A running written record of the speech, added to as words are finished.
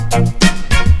Welcome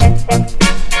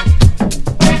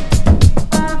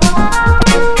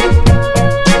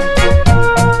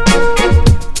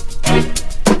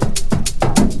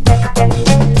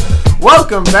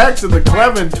back to the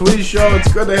Clevin Tweez Show.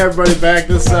 It's good to have everybody back.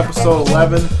 This is episode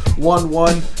 11,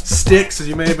 1-1. Sticks, as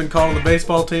you may have been calling the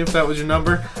baseball team if that was your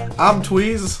number. I'm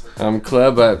Tweez. I'm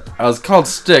Cleb. I was called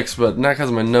Sticks, but not because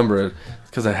of my number. It's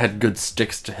because I had good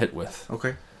sticks to hit with.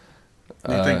 Okay.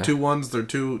 You think 2 1s, they're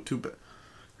two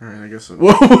Alright, I guess.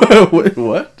 Wait,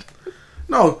 what?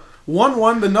 No,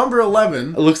 1-1, the number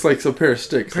 11. It looks like a pair of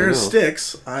sticks. Pair of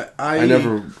sticks. I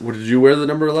never... What, did you wear the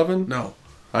number 11? No.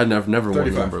 I never wore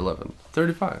the number 11.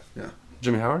 35? Yeah.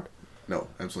 Jimmy Howard? No,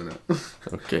 absolutely not.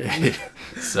 Okay.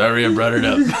 Sorry I brought it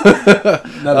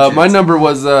up. My number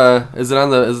was, is it on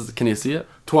the, can you see it?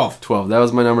 12. 12. That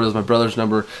was my number. That was my brother's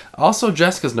number. Also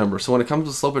Jessica's number. So when it comes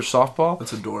to slow pitch softball.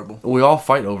 That's adorable. We all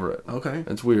fight over it. Okay.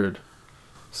 It's weird.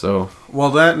 So. Well,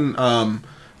 that and,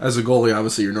 as a goalie,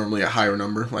 obviously you're normally a higher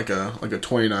number, like a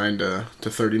 29 to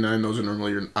 39. Those are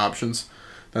normally your options.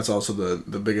 That's also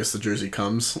the biggest the jersey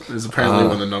comes, is apparently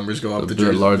when the numbers go up,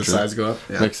 the size go up.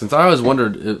 Yeah. Makes sense. I always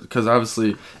wondered, because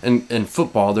obviously in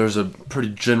football, there's a pretty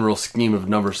general scheme of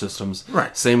number systems.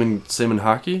 Right. Same in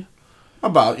hockey?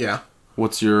 About, yeah.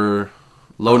 What's your...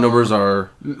 Low numbers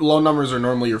are... Low numbers are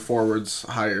normally your forwards,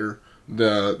 higher.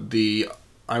 I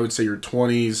would say your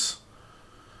 20s...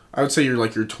 I would say you're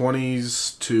like your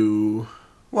 20s to...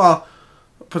 Well...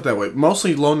 Put it that way.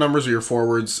 Mostly low numbers are your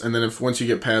forwards, and then once you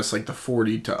get past like the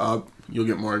 40 to up, you'll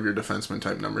get more of your defenseman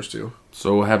type numbers too.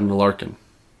 So what happened to Larkin?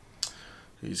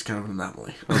 He's kind of an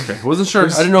anomaly. Okay. Wasn't sure. I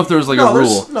didn't know if there was like a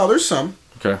rule. There's some.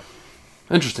 Okay.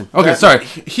 Interesting. Okay, sorry.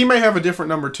 He may have a different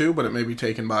number too, but it may be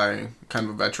taken by kind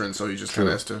of a veteran, so he just kind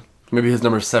of has to... Maybe his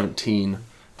number is 17,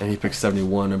 and he picked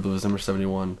 71. I believe his number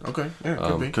 71. Okay.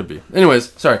 Yeah, could be.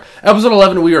 Anyways, sorry. Episode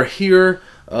 11, we are here.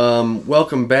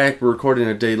 Welcome back. We're recording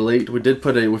a day late. We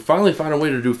finally found a way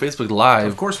to do Facebook Live.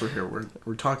 Of course we're here.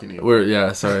 We're talking to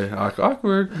you. Sorry.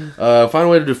 Awkward. Found a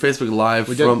way to do Facebook Live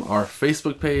from our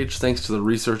Facebook page, thanks to the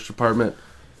research department.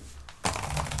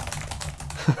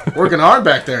 Working hard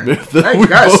back there. Hey,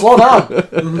 guys, slow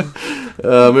down.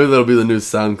 Maybe that'll be the new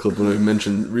sound clip when we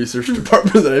mention research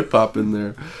department that I pop in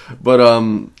there. But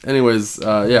anyways,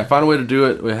 found a way to do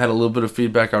it. We had a little bit of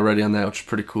feedback already on that, which is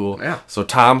pretty cool. Yeah. So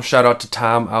Tom, shout out to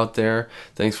Tom out there.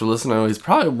 Thanks for listening. I know he's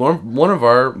probably one of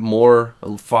our more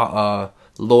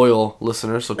loyal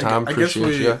listeners. So Tom,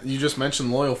 appreciate you. You just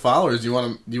mentioned loyal followers. Do you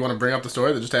want to bring up the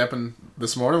story that just happened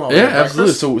this morning? Yeah,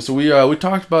 absolutely. So we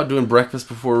talked about doing breakfast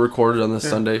before we recorded on this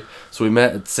Sunday. So we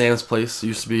met at Sam's place. It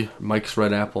used to be Mike's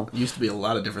Red Apple. It used to be a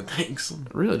lot of different things.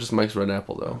 Really, just Mike's Red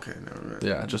Apple though. Okay, never mind.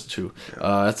 Yeah, just 2.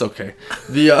 Yeah. That's okay.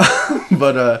 Went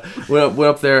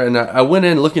up there and I went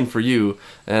in looking for you,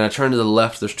 and I turned to the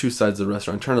left. There's 2 sides of the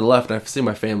restaurant. I turned to the left and I see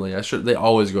my family. They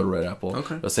always go to Red Apple.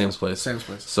 Okay. Sam's place. Sam's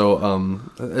place. So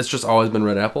it's just always been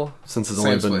Red Apple since it's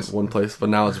only been one place, but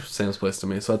now it's Sam's place to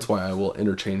me. So that's why I will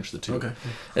interchange the 2. Okay.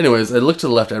 Anyways, I looked to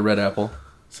the left at Red Apple.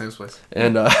 Sam's place.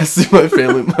 And I see my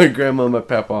family, my grandma, my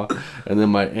papa, and then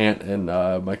my aunt and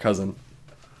my cousin.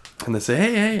 And they say,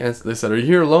 hey. And they said, are you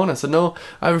here alone? I said, no,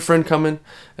 I have a friend coming.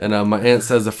 And my aunt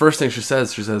says, the first thing she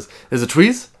says, is it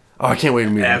Tweez? Oh, I can't wait to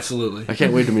meet him. Absolutely. I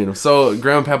can't wait to meet him. So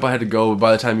Grandma and Papa had to go, but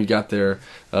by the time you got there,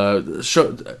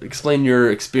 explain your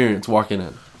experience walking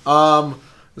in.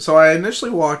 So I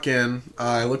initially walk in,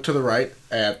 I look to the right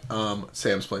at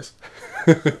Sam's place.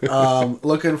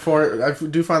 Looking for it. I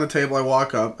do find the table, I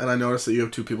walk up, and I notice that you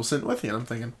have 2 people sitting with you, and I'm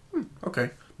thinking, okay,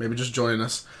 maybe just joining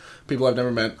us. People I've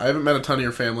never met. I haven't met a ton of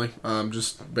your family,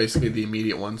 just basically the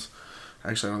immediate ones.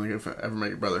 Actually, I don't think I've ever met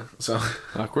your brother. So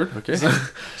awkward, okay. So,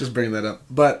 just bringing that up.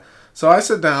 But, so I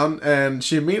sit down, and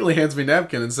she immediately hands me a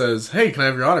napkin and says, hey, can I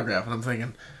have your autograph? And I'm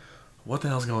thinking, what the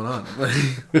hell's going on?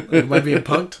 Am I being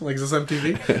punked? Like, is this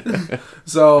MTV?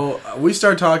 So we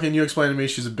start talking. You explain to me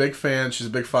she's a big fan. She's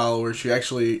a big follower. She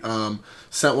actually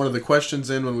sent one of the questions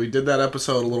in when we did that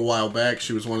episode a little while back.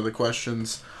 She was one of the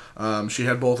questions. She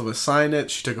had both of us sign it.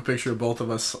 She took a picture of both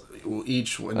of us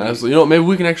each. Absolutely. Maybe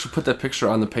we can actually put that picture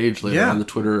on the page later on the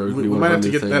Twitter. Or we might have to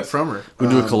get that from her. We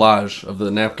do a collage of the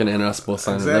napkin and us both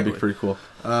signing it. That'd be pretty cool.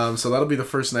 So that'll be the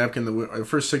first napkin, the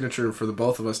first signature for the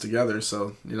both of us together.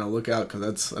 So look out,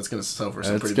 because that's going to sell for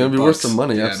some pretty. It's going to be worth some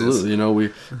money. Yeah, absolutely.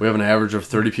 We have an average of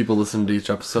 30 people listening to each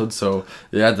episode, so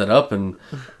you add that up, and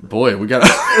boy, we got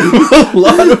a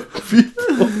lot of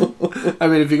people. I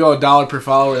mean, if you go $1 per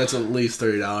follower, that's at least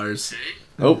 $30.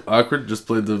 Oh, awkward! Just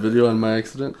played the video on my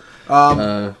accident.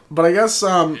 But I guess,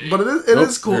 but it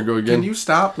is cool. Here I go again. Can you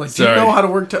stop? Like, do you know how to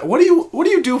work? What do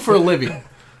you do for a living?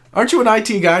 Aren't you an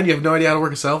IT guy and you have no idea how to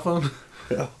work a cell phone?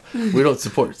 We don't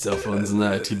support cell phones in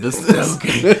the IT business.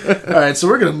 Okay. All right, so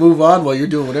we're gonna move on while you're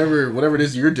doing whatever it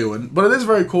is you're doing. But it is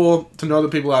very cool to know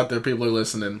that people out there, people are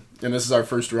listening, and this is our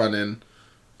first run in.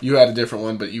 You had a different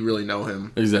one, but you really know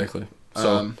him. Exactly.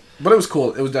 So, but it was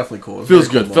cool. It was definitely cool. It feels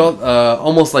good. Felt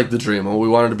almost like the dream. We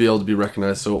wanted to be able to be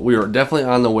recognized, so we are definitely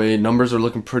on the way. Numbers are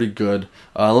looking pretty good.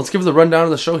 Let's give the rundown of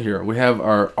the show here. We have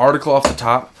our article off the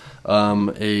top.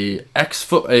 A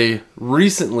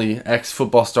recently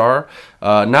ex-football star,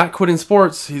 not quitting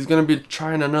sports. He's going to be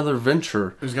trying another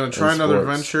venture. He's going to try another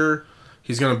venture.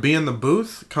 He's going to be in the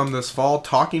booth come this fall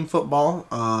talking football.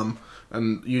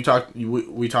 And we talked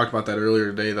about that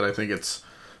earlier today. That I think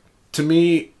to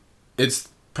me, it's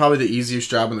probably the easiest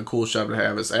job and the coolest job to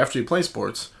have. Is after you play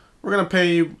sports, we're going to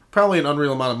pay you probably an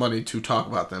unreal amount of money to talk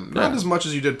about them. Not as much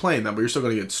as you did playing them, but you're still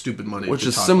going to get stupid money. Which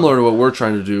is similar to what we're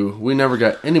trying to do. We never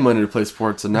got any money to play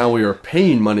sports, and now we are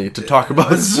paying money to talk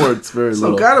about sports very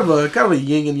little. So kind of a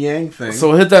yin and yang thing. So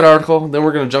we'll hit that article, then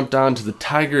we're going to jump down to the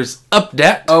Tigers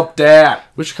update.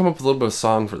 We should come up with a little bit of a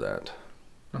song for that.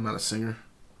 I'm not a singer.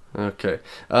 Okay.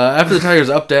 After the Tigers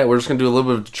update, we're just going to do a little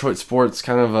bit of Detroit sports,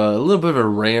 kind of a little bit of a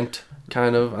rant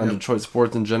on Detroit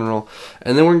sports in general.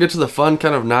 And then we're going to get to the fun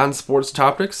kind of non-sports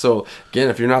topics. So, again,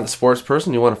 if you're not a sports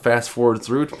person, you want to fast forward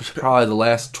through probably the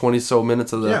last 20-so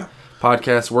minutes of the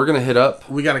podcast, we're going to hit up.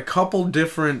 We got a couple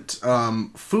different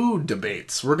food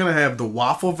debates. We're going to have the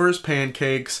waffle versus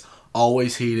pancakes,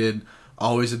 always heated.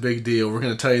 Always a big deal. We're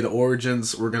going to tell you the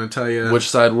origins. We're going to tell you which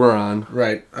side we're on.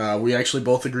 Right. We actually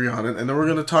both agree on it. And then we're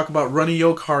going to talk about runny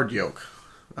yolk, hard yolk.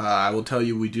 I will tell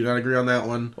you we do not agree on that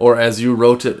one. Or as you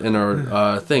wrote it in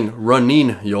our thing,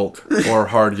 running yolk or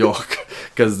hard yolk.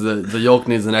 Because the yolk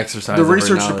needs an exercise. The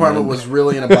research department was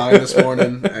really in a bind this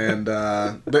morning. And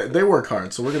they work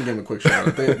hard. So we're going to give them a quick shout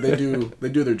out. They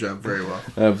do their job very well.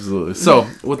 Absolutely. So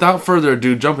without further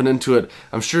ado, jumping into it,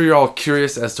 I'm sure you're all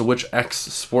curious as to which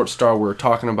ex-sports star we're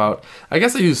talking about. I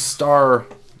guess I use star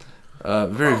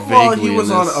very vaguely. Well, he was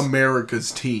on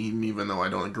America's team, even though I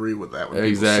don't agree with that.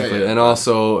 Exactly, and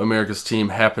also America's team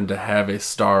happened to have a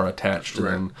star attached to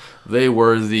them. They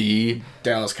were the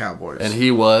Dallas Cowboys, and he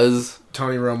was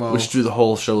Tony Romo. We should do the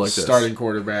whole show like this. Starting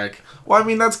quarterback. Well, I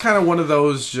mean that's kind of one of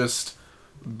those just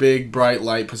big bright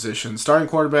light positions. Starting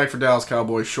quarterback for Dallas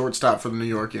Cowboys, shortstop for the New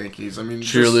York Yankees. I mean,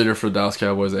 cheerleader for the Dallas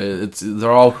Cowboys.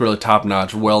 They're all really top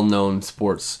notch, well known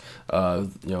sports.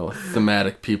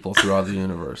 Thematic people throughout the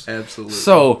universe. Absolutely.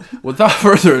 So, without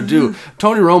further ado,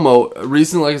 Tony Romo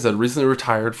recently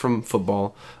retired from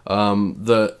football.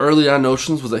 The early on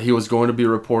notions was that he was going to be a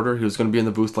reporter. He was going to be in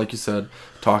the booth, like you said,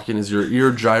 talking. Is your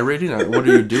ear gyrating? What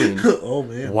are you doing? Oh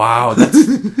man! Wow,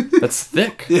 that's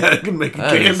thick. Yeah, I can make a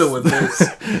candle with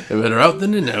this. Better out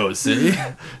than you know. See,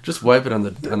 just wipe it on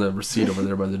the receipt over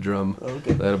there by the drum.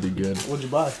 Okay, that'll be good. What'd you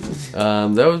buy?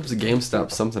 That was a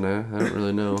GameStop something. I don't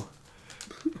really know.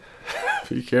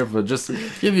 Be careful. Just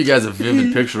give you guys a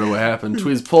vivid picture of what happened.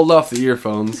 Tweez pulled off the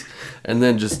earphones and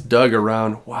then just dug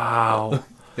around. Wow.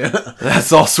 Yeah.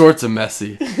 That's all sorts of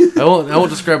messy. I won't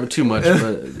describe it too much,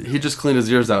 but he just cleaned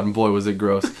his ears out and boy was it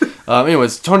gross.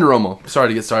 Anyways, Tony Romo. Sorry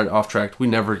to get started off track. We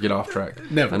never get off track.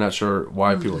 Never. I'm not sure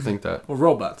why people think that. We're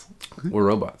robots. We're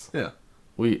robots. Yeah.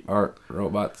 We are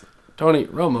robots. Tony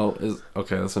Romo is...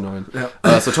 Okay, that's annoying.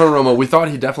 Yep. So Tony Romo, we thought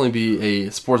he'd definitely be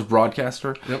a sports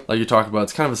broadcaster. Yep. Like you talked about.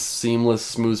 It's kind of a seamless,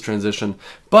 smooth transition.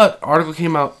 But an article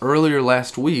came out earlier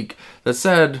last week that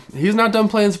said he's not done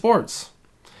playing sports.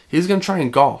 He's going to try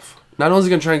and golf. Not only is he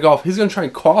going to try and golf, he's going to try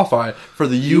and qualify for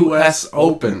the U.S.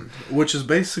 Open. Which is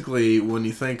basically, when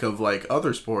you think of like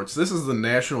other sports, this is the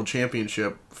national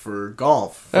championship for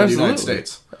golf for the United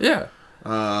States. Yeah.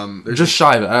 Just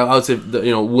shy of it. I would say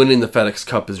winning the FedEx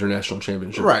Cup is your national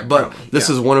championship, right? But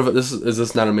this is one of it. Is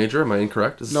this not a major? Am I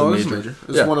incorrect? This is major.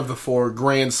 It's one of the 4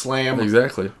 Grand Slam.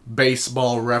 Exactly.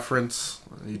 Baseball reference.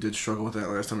 You did struggle with that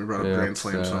last time we brought up Grand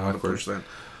Slam, so I want to push that.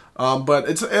 But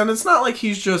it's not like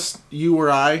he's just you or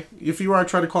I. If you or I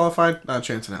try to qualify, not a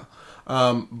chance now.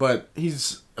 But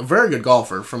he's a very good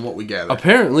golfer from what we gathered.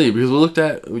 Apparently, because we looked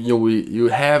at you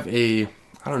have a.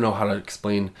 I don't know how to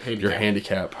explain your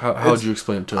handicap. How would you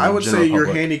explain it to the general public? I would say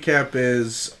your handicap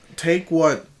is take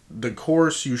what the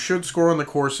course you should score on the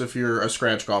course if you're a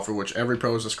scratch golfer, which every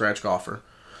pro is a scratch golfer,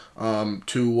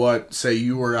 to what, say,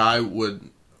 you or I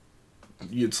would...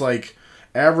 It's like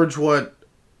average what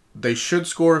they should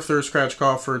score if they're a scratch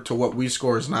golfer to what we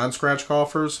score as non-scratch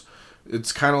golfers.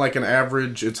 It's kind of like an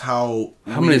average. It's how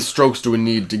many strokes do we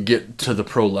need to get to the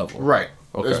pro level? Right.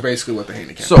 Okay. That's basically what the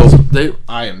handicap So is. they.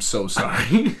 I am so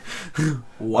sorry.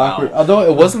 Wow. Awkward. Although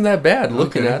it wasn't that bad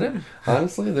looking at it.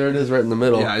 Honestly, there it is right in the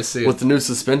middle. Yeah, I see it. With the new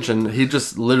suspension, he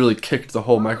just literally kicked the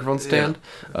whole microphone stand.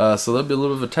 So that'll be a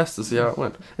little bit of a test to see how it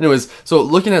went. Anyways, so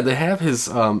looking at, they have his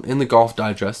in the Golf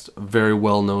Digest, very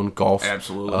well known golf.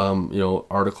 Absolutely.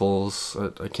 Articles.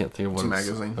 I can't think of what it's a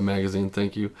magazine. A magazine.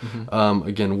 Thank you.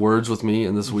 Again, words with me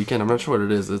in this weekend. I'm not sure what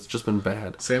it is. It's just been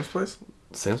bad. Sam's Place.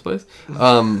 Sam's Place.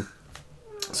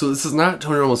 So this is not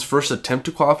Tony Romo's first attempt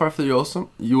to qualify for the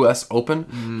U.S.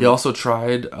 Open. He also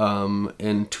tried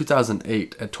in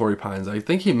 2008 at Torrey Pines. I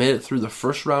think he made it through the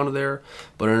first round there,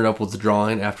 but ended up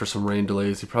withdrawing after some rain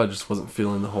delays. He probably just wasn't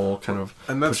feeling the whole kind of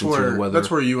pushing through the weather.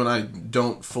 That's where you and I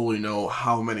don't fully know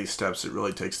how many steps it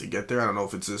really takes to get there. I don't know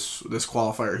if it's this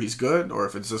qualifier he's good, or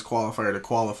if it's this qualifier to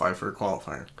qualify for a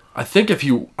qualifier. I think if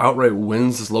he outright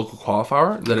wins this local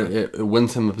qualifier, that it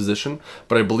wins him a position.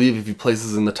 But I believe if he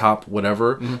places in the top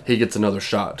whatever, he gets another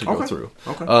shot to go through.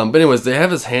 Okay. But anyways, they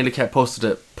have his handicap posted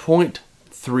at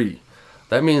 0.3.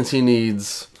 That means he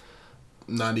needs...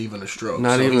 Not even a stroke.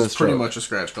 He's pretty much a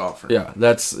scratch golfer. Yeah,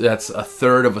 that's a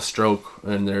third of a stroke,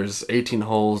 and there's 18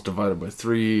 holes divided by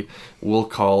 3. We'll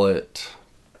call it...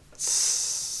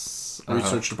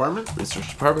 Research department?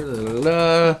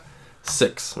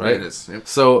 6, right? Yeah, it is. Yep.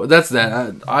 So that's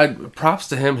that. I props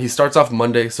to him. He starts off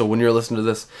Monday, so when you're listening to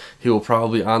this, he will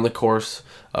probably be on the course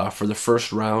for the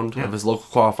first round of his local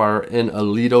qualifier in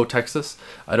Aledo, Texas.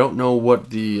 I don't know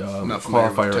what the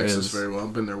qualifier Texas is. Very well.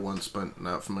 I've been there once, but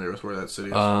not familiar with where that city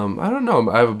is. I don't know.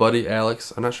 I have a buddy,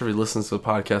 Alex. I'm not sure if he listens to the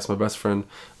podcast. My best friend,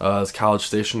 his college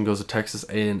station goes to Texas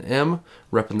A&M,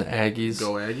 repping the Aggies.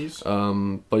 Go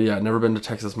Aggies. But yeah, never been to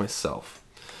Texas myself.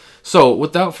 So,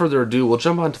 without further ado, we'll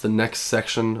jump on to the next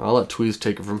section. I'll let Tweez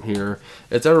take it from here.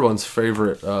 It's everyone's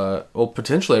favorite,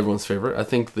 potentially everyone's favorite. I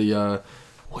think the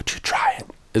Would You Try It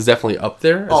is definitely up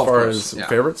there as far as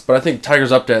favorites. But I think Tiger's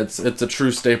Update, it's a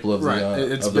true staple of the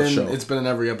show. It's been in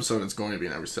every episode. It's going to be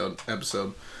in every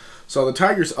episode. So, the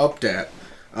Tiger's Update,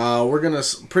 we're going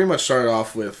to pretty much start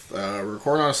off with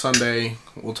recording on a Sunday.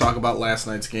 We'll talk about last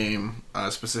night's game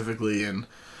specifically, and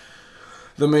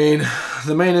the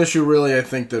main issue, really, I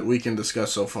think that we can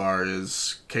discuss so far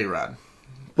is K-Rod.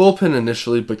 Bullpen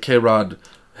initially, but K-Rod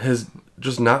has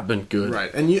just not been good.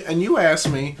 Right, and you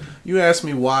asked me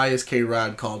why is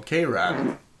K-Rod called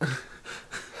K-Rod?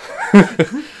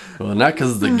 Well, not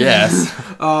because of the gas.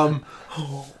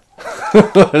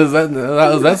 What does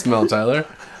that smell, Tyler?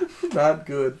 Not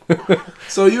good.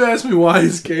 So you asked me why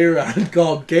is K-Rod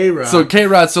called K-Rod? So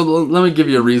K-Rod, let me give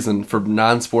you a reason for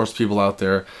non-sports people out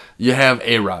there. You have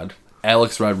A-Rod,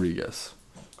 Alex Rodriguez,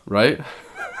 right?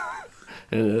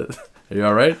 Are you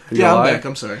all right? I'm back.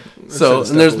 I'm sorry. So,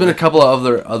 and there's been a couple of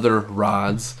other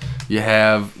Rods. You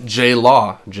have J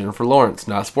Law, Jennifer Lawrence,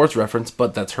 not a sports reference,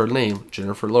 but that's her name,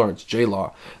 Jennifer Lawrence, J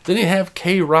Law. Then you have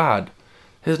K-Rod.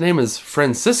 His name is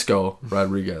Francisco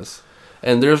Rodriguez.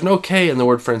 And there's no K in the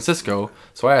word Francisco,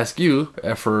 so I ask you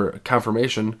for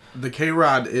confirmation. The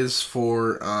K-Rod is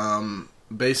for,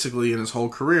 basically in his whole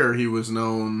career, he was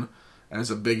known as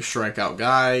a big strikeout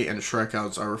guy, and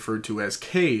strikeouts are referred to as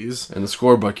Ks. In the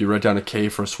scorebook, you write down a K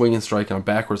for a swinging strike and a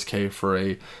backwards K for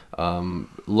a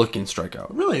looking strikeout.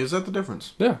 Really? Is that the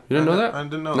difference? Yeah, you didn't know that? I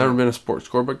didn't know Never that. Been a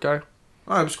scorebook guy?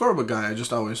 I'm a scorebook guy. I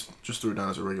just always threw it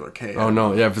down as a regular K. Oh,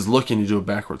 no. Yeah, if it's looking, you do a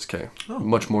backwards K. Oh,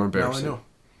 much more embarrassing. Now I know.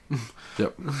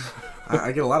 Yep.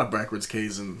 I get a lot of backwards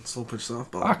Ks in slow pitch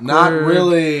softball. Awkward. Not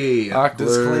really. Awkward.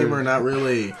 Disclaimer, not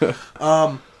really.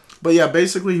 But yeah,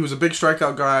 basically he was a big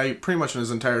strikeout guy pretty much in his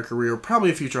entire career.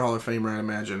 Probably a future Hall of Famer, I'd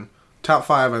imagine. Top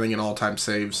 5, I think, in all-time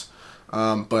saves.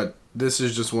 But this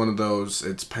is just one of those,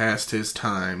 it's past his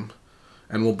time.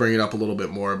 And we'll bring it up a little bit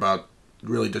more about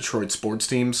really Detroit sports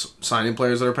teams signing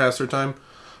players that are past their time.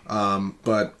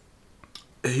 But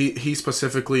he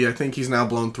specifically, I think he's now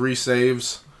blown 3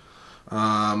 saves.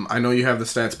 I know you have the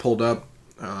stats pulled up.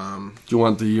 Do you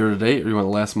want the year to date, or you want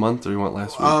last month, or you want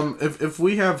last week? If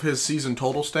we have his season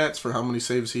total stats for how many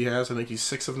saves he has, I think he's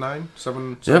 6 of 9,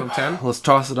 7 yep. of 10. Let's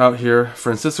toss it out here.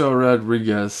 Francisco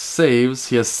Rodriguez saves.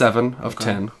 He has 7 of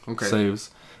 10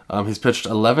 saves. He's pitched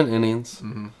 11 innings.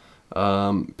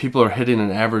 Mm-hmm. People are hitting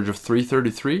an average of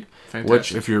 333,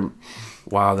 which if you're...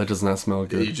 Wow, that does not smell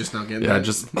good. You just not getting that?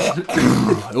 Just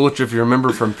which, if you remember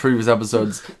from previous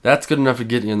episodes, that's good enough to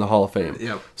get you in the Hall of Fame.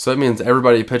 Yep. So that means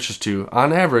everybody he pitches to,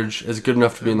 on average, is good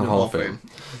enough to be in the Hall of Fame.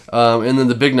 And then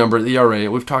the big number, the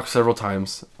ERA, we've talked several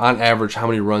times. On average, how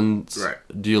many runs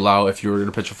do you allow if you were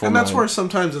going to pitch a full 9? And that's where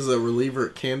sometimes as a reliever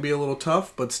it can be a little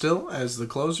tough, but still, as the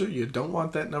closer, you don't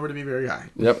want that number to be very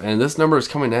high. Yep, and this number is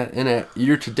coming in at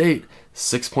year to date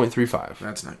 6.35.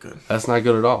 That's not good. That's not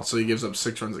good at all. So he gives up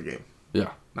 6 runs a game.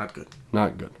 Yeah. Not good.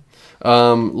 Not good.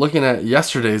 Looking at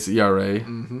yesterday's ERA,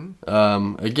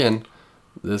 again,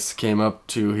 this came up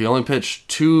to, he only pitched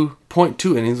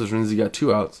 2.2 innings, which means he got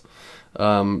 2 outs.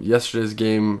 Yesterday's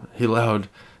game, he allowed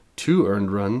 2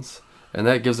 earned runs, and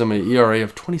that gives him an ERA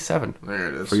of 27. There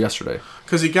it is. For yesterday.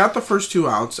 Because he got the first 2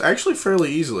 outs, actually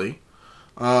fairly easily,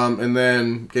 and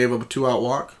then gave up a 2-out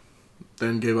walk,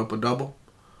 then gave up a double,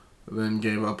 then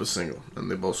gave up a single, and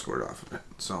they both scored off of it.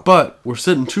 So, but we're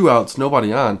sitting 2 outs,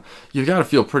 nobody on. You've got to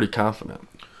feel pretty confident.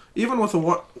 Even with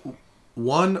a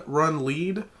one-run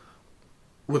lead,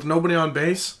 with nobody on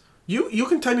base, you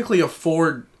can technically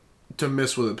afford to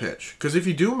miss with a pitch. Because if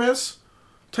you do miss,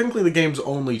 technically the game's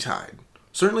only tied.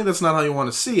 Certainly that's not how you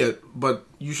want to see it, but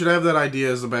you should have that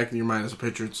idea as the back of your mind as a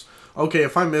pitcher. It's, okay,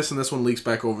 if I miss and this one leaks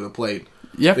back over the plate,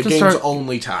 the game's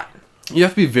only tied. You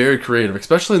have to be very creative,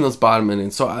 especially in those bottom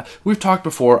innings. So we've talked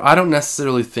before, I don't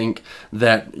necessarily think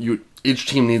that each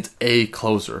team needs a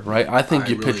closer, right? I think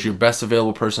you pitch your best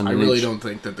available person I really don't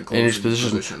think that the closer in each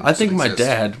position. I think my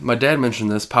dad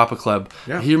mentioned this, Papa Kleb.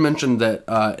 Yeah. He mentioned that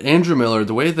Andrew Miller,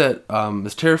 the way that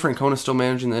is Terry Francona still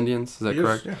managing the Indians? Is that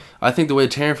correct? Yeah. I think the way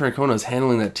Terry Francona is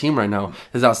handling that team right now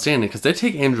is outstanding because they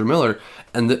take Andrew Miller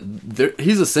and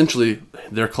he's essentially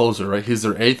their closer, right? He's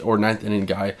their 8th or 9th inning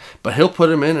guy, but he'll put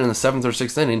him in the 7th or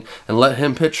 6th inning and let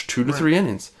him pitch 2 to 3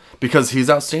 innings because he's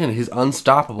outstanding. He's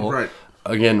unstoppable. Right.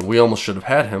 Again, we almost should have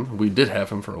had him. We did have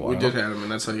him for a while. We did have him,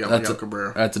 and that's how you got Miguel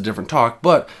Cabrera. That's a different talk.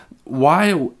 But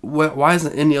why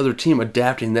isn't any other team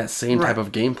adapting that same type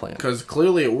of game plan? Because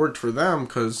clearly it worked for them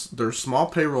because they're a small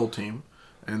payroll team,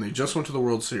 and they just went to the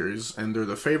World Series, and they're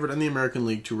the favorite in the American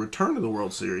League to return to the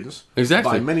World Series.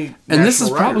 Exactly. By many and this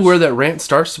is probably where that rant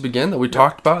starts to begin that we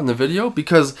talked about in the video,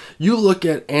 because you look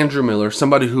at Andrew Miller,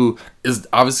 somebody who is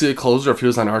obviously a closer. If he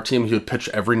was on our team, he would pitch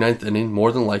every 9th inning,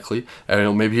 more than likely. I don't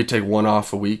know, maybe he'd take 1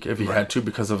 off a week if he had to,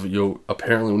 because of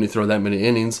apparently when you throw that many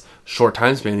innings, short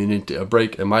time span, you need a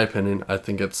break. In my opinion, I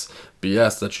think it's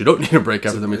BS that you don't need a break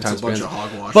after that many time spans.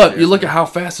 But you look at how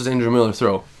fast does Andrew Miller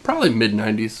throw? Probably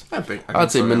mid-90s.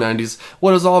 I'd say mid-90s.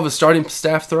 What does all of his starting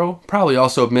staff throw? Probably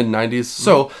also mid-90s.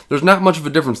 So there's not much of a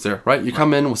difference there, right? You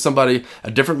come in with somebody, a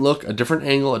different look, a different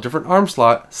angle, a different arm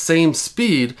slot, same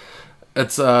speed.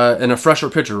 It's in a fresher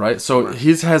pitcher, right? So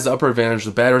he has the upper advantage.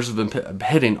 The batters have been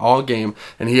hitting all game,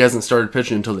 and he hasn't started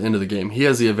pitching until the end of the game. He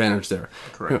has the advantage there.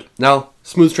 Correct. Now,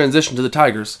 smooth transition to the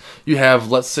Tigers. You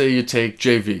have, let's say you take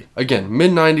JV. Again,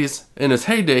 mid-90s. In his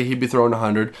heyday, he'd be throwing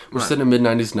 100. We're sitting in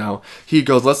mid-90s now.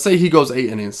 Let's say he goes 8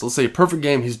 innings. Let's say perfect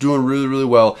game. He's doing really, really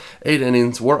well. 8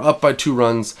 innings. We're up by 2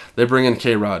 runs. They bring in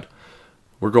K-Rod.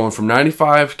 We're going from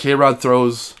 95. K-Rod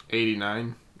throws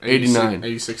 89.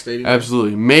 86 to 89.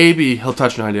 Absolutely. Maybe he'll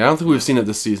touch 90. I don't think we've seen it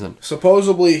this season.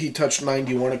 Supposedly he touched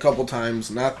 91 a couple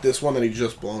times. Not this one that he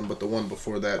just blown, but the one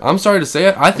before that. I'm sorry to say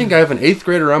it. I think I have an 8th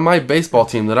grader on my baseball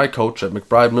team that I coach at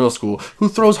McBride Middle School who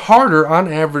throws harder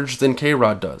on average than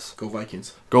K-Rod does. Go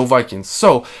Vikings. Go Vikings.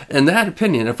 So, in that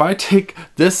opinion, if I take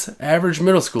this average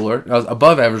middle schooler,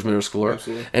 above average middle schooler,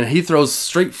 and he throws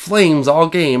straight flames all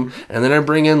game, and then I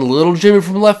bring in little Jimmy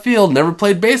from left field, never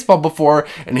played baseball before,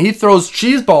 and he throws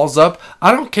cheese balls up,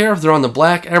 I don't care if they're on the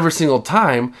black every single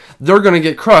time, they're going to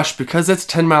get crushed because it's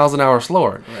 10 miles an hour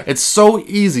slower. Right. It's so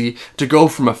easy to go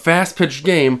from a fast-pitched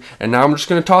game, and now I'm just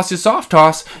going to toss you soft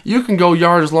toss. You can go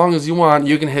yard as long as you want.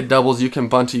 You can hit doubles. You can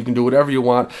bunt it. You can do whatever you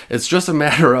want. It's just a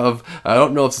matter of, I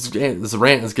don't know if this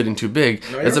rant is getting too big.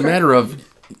 No, it's a matter of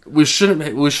we shouldn't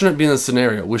be in this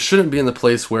scenario. We shouldn't be in the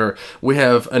place where we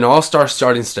have an all-star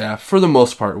starting staff. For the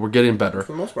most part, we're getting better.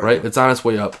 For the most part, right? Yeah. It's on its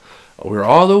way up. We're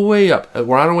all the way up.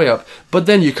 We're on our way up. But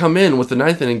then you come in with the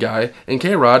 9th inning guy and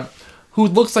K-Rod, who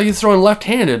looks like he's throwing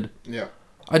left-handed. Yeah.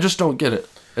 I just don't get it.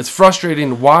 It's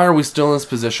frustrating. Why are we still in this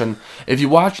position? If you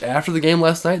watched after the game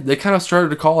last night, they kind of started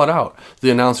to call it out.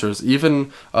 The announcers,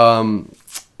 even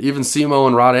Simo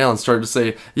and Rod Allen started to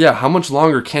say, yeah, how much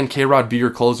longer can K-Rod be your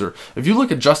closer? If you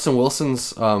look at Justin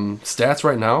Wilson's stats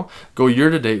right now, go year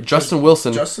to date, Justin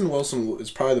Wilson is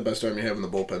probably the best arm you have in the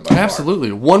bullpen by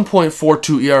absolutely.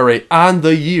 1.42 ERA on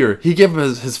the year. He gave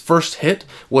his first hit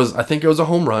I think it was a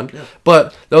home run,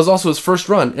 but that was also his first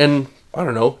run in, I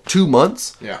don't know, 2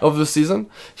 months of the season.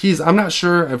 I'm not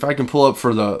sure if I can pull up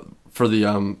for the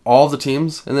all of the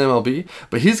teams in the MLB,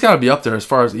 but he's got to be up there as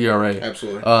far as ERA.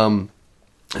 Absolutely.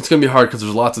 It's going to be hard because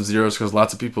there's lots of zeros because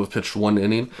lots of people have pitched one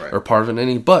inning Right. or part of an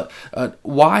inning. But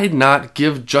why not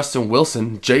give Justin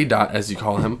Wilson, J. Dot as you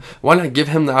call him, why not give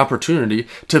him the opportunity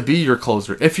to be your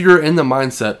closer? If you're in the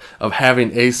mindset of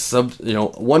having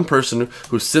one person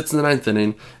who sits in the ninth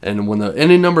inning, and when the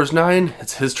inning number is 9,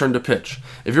 it's his turn to pitch.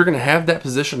 If you're going to have that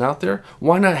position out there,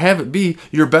 why not have it be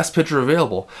your best pitcher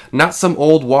available? Not some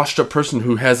old washed up person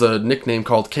who has a nickname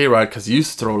called K-Rod because he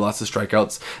used to throw lots of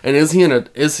strikeouts. And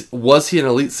was he an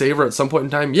elite saver at some point in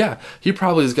time? Yeah, he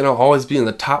probably is going to always be in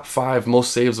the top 5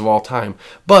 most saves of all time.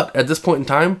 But at this point in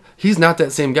time, he's not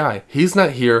that same guy. He's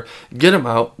not here. Get him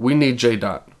out. We need J.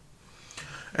 Dot.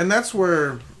 And that's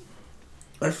where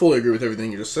I fully agree with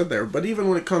everything you just said there. But even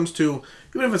when it comes to,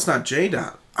 even if it's not J.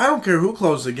 Dot, I don't care who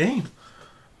closed the game.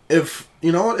 If,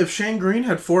 you know what, if Shane Green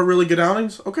had 4 really good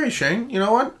outings, okay, Shane, you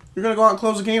know what? You're going to go out and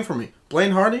close the game for me.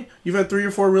 Blaine Hardy, you've had 3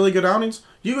 or 4 really good outings.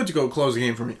 You get to go close the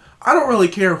game for me. I don't really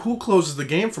care who closes the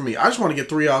game for me. I just want to get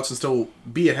 3 outs and still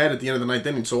be ahead at the end of the 9th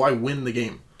inning so I win the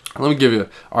game. Let me give you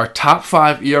our top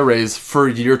 5 ERAs for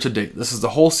year to date. This is the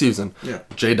whole season. Yeah.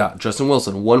 J. Dot, Justin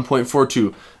Wilson,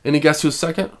 1.42. Any guess who's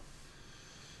second?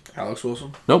 Alex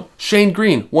Wilson? Nope. Shane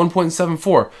Green,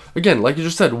 1.74. Again, like you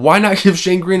just said, why not give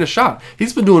Shane Green a shot?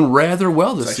 He's been doing rather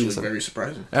well this It's actually season. very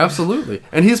surprising. Absolutely.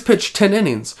 And he's pitched 10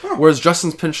 innings, whereas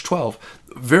Justin's pitched 12.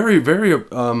 Very, very,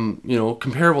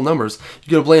 comparable numbers.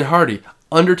 You go to Blaine Hardy,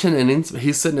 under 10 innings,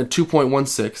 he's sitting at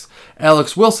 2.16.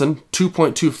 Alex Wilson,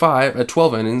 2.25 at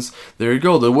 12 innings. There you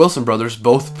go. The Wilson brothers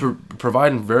both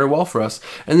providing very well for us.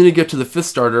 And then you get to the 5th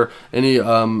starter. Any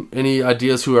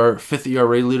ideas who our 5th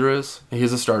ERA leader is?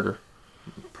 He's a starter.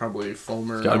 Probably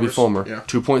Fulmer. Got to be Fulmer. Yeah.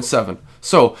 2.7.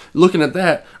 So, looking at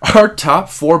that, our top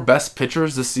 4 best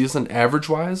pitchers this season,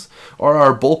 average-wise, are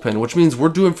our bullpen, which means we're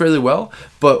doing fairly well.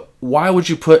 But why would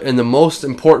you put in the most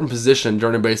important position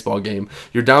during a baseball game?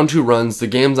 You're down 2 runs, the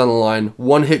game's on the line,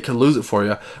 1 hit could lose it for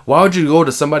you. Why would you go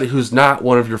to somebody who's not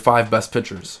one of your 5 best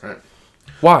pitchers? Right.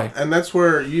 Why? And that's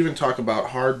where you even talk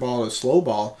about hard ball and slow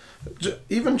ball.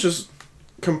 Even just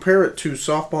compare it to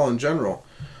softball in general.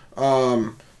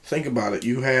 Think about it.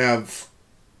 You have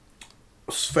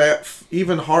fast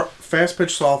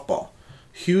pitch softball.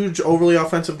 Huge, overly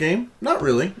offensive game? Not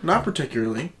really. Not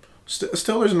particularly.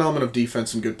 Still, there's an element of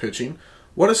defense and good pitching.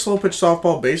 What is slow pitch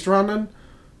softball based around then?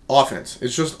 Offense.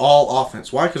 It's just all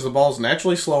offense. Why? Because the ball is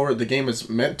naturally slower. The game is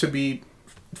meant to be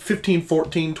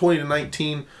 15-14,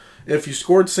 20-19. If you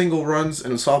scored single runs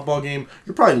in a softball game,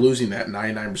 you're probably losing that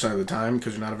 99% of the time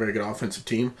because you're not a very good offensive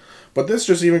team. But this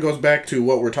just even goes back to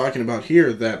what we're talking about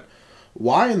here, that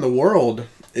why in the world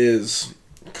is...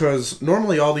 Because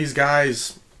normally all these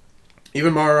guys,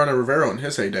 even Mariano Rivera in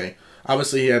his heyday,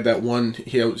 obviously he had that one,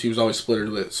 he was always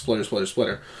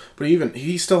splitter. But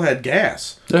he still had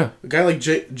gas. Yeah. A guy like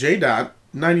J. Dot,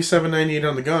 97, 98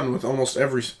 on the gun with almost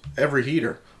every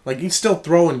heater. Like, he's still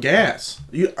throwing gas.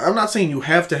 I'm not saying you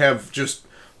have to have just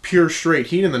pure straight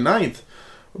heat in the 9th,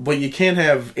 but you can't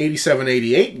have 87,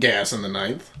 88 gas in the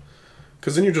 9th,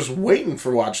 because then you're just waiting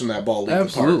for watching that ball leave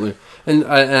Absolutely. the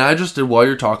park. And I just did, while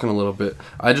you're talking a little bit,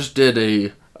 I just did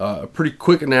a pretty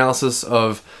quick analysis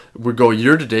of, we go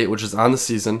year to date, which is on the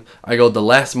season. I go the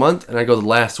last month, and I go the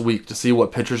last week to see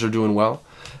what pitchers are doing well.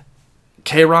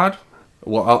 K-Rod...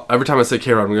 Well, every time I say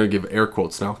K-Rod, I'm going to give air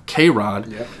quotes now.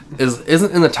 K-Rod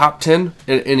isn't in the top 10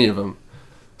 in any of them.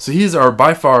 So he's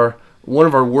by far one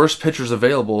of our worst pitchers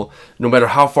available, no matter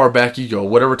how far back you go,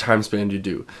 whatever time span you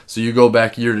do. So you go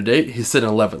back year to date, he's sitting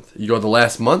 11th. You go the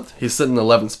last month, he's sitting in the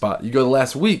 11th spot. You go the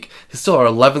last week, he's still our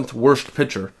 11th worst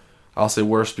pitcher. I'll say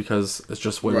worst because it's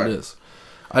just what it is.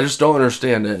 I just don't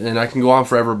understand it, and I can go on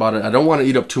forever about it. I don't want to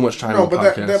eat up too much time on the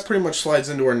podcast. No, but that pretty much slides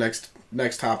into our next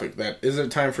topic. That is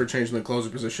it time for a change in the closer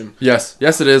position? Yes,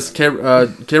 it is.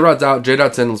 K-Rod's out,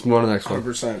 J-Dot's in. Let's move on to the next one.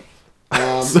 100%.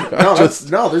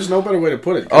 There's no better way to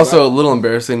put it. Also, a little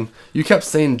embarrassing. You kept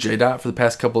saying J-Dot for the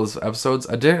past couple of episodes.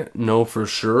 I didn't know for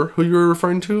sure who you were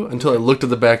referring to until I looked at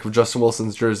the back of Justin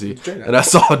Wilson's jersey and I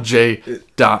saw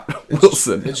J-Dot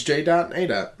Wilson. It's J-Dot and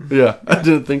A-Dot. Yeah, I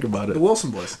didn't think about it. The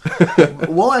Wilson boys.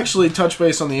 We'll actually touch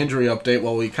base on the injury update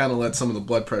while we kind of let some of the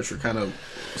blood pressure kind of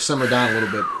simmer down a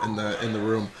little bit in the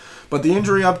room. But the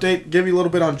injury update, give you a little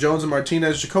bit on Jones and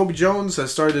Martinez. Jacoby Jones has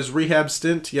started his rehab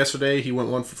stint. Yesterday, he went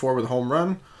 1 for 4 with a home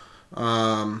run.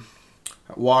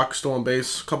 Walk, stolen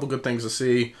base, a couple good things to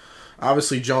see.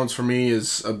 Obviously, Jones, for me,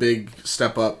 is a big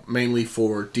step up, mainly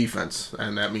for defense.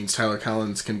 And that means Tyler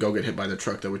Collins can go get hit by the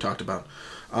truck that we talked about.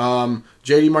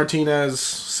 J.D. Martinez,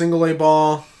 single A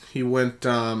ball. He went...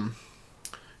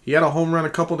 he had a home run a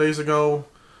couple days ago.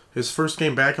 His first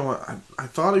game back, I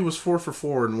thought he was 4 for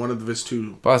 4 in one of his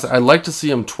two. But I'd like to see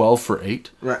him 12 for 8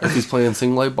 right. if he's playing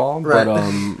single A ball. Right. But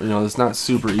it's not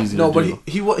super easy. No, to but do.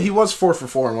 he was 4 for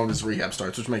 4 in one of his rehab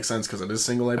starts, which makes sense because it is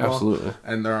single A ball. Absolutely.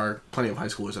 And there are plenty of high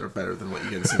schoolers that are better than what you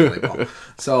get in single A ball.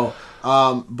 So,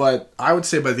 but I would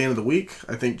say by the end of the week,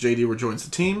 I think JD rejoins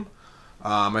the team.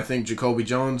 I think Jacoby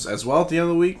Jones as well at the end of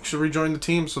the week should rejoin the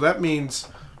team. So that means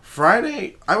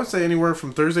Friday, I would say anywhere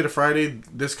from Thursday to Friday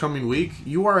this coming week,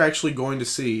 you are actually going to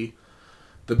see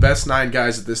the best 9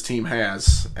 guys that this team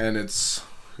has, and it's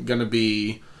going to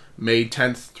be May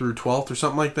 10th through 12th or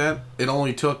something like that. It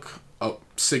only took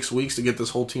 6 weeks to get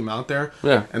this whole team out there.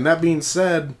 Yeah. And that being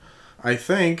said, I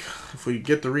think if we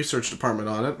get the research department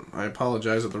on it, I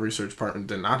apologize that the research department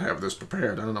did not have this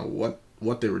prepared. I don't know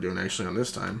what they were doing actually on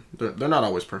this time. They're not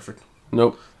always perfect.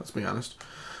 Nope. Let's be honest.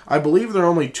 I believe they're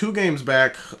only 2 games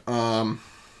back from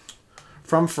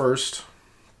first.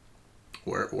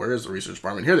 Where is the research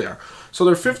department? Here they are. So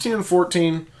they're 15 and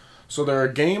 14. So they're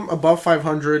a game above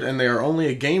 500, and they are only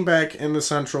a game back in the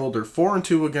Central. They're 4 and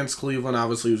 2 against Cleveland,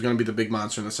 obviously, who's going to be the big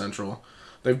monster in the Central.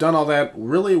 They've done all that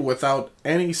really without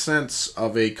any sense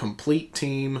of a complete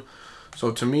team.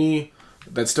 So to me,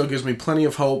 that still gives me plenty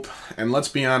of hope. And let's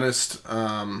be honest.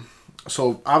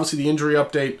 So obviously the injury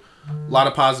update. A lot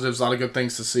of positives, a lot of good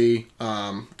things to see.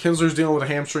 Kinsler's dealing with a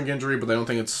hamstring injury, but I don't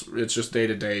think it's just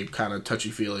day-to-day kind of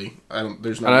touchy-feely.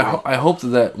 There's no. And I hope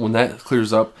that when that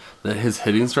clears up, that his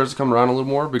hitting starts to come around a little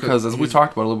more, because as we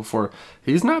talked about a little before,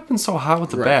 he's not been so hot with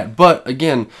the bat. But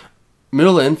again,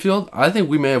 middle infield, I think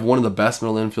we may have one of the best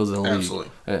middle infields in the league.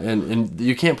 Absolutely. And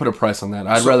you can't put a price on that.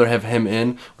 I'd rather have him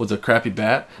in with a crappy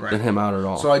bat than him out at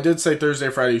all. So I did say Thursday,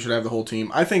 Friday, you should have the whole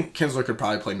team. I think Kinsler could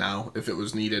probably play now if it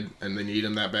was needed and they need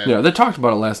him that bad. Yeah, they talked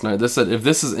about it last night. They said if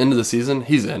this is into the season,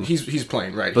 he's in. He's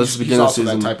playing, right. But this is he's beginning of also the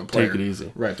season, that type of player. take it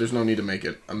easy. Right, there's no need to make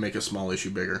a small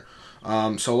issue bigger.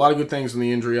 So a lot of good things in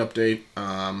the injury update.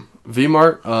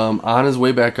 V-Mart on his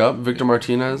way back up. Victor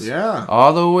Martinez. Yeah.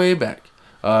 All the way back.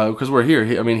 Because we're here.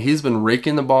 He's been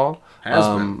raking the ball.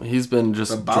 He's been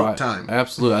just about time.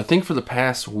 Absolutely. I think for the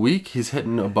past week, he's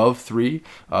hitting above 3,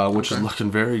 which is looking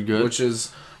very good. Which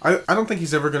is, I don't think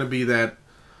he's ever going to be that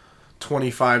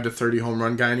 25 to 30 home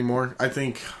run guy anymore. I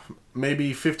think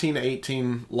maybe 15 to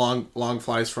 18 long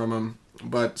flies from him.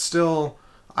 But still,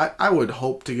 I would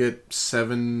hope to get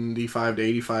 75 to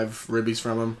 85 ribbies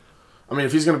from him. I mean,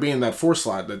 if he's going to be in that 4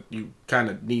 slot, that you kind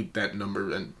of need that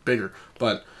number and bigger.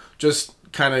 But just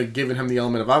kind of giving him the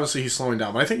element of, obviously he's slowing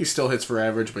down, but I think he still hits for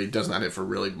average, but he does not hit for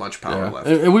really much power left.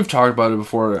 And we've talked about it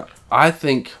before. I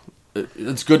think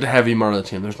it's good to have Emar on the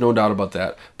team. There's no doubt about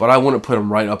that. But I wouldn't put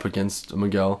him right up against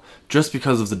Miguel just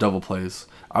because of the double plays.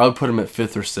 I would put him at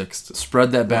 5th or 6th.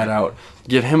 Spread that bat out.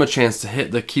 Give him a chance to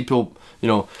hit the keep. Give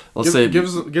the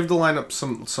lineup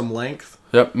some length.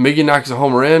 Yep. Miggy knocks a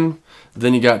homer in.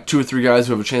 Then you got 2 or 3 guys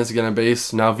who have a chance to get on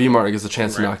base. Now V-Mart gets a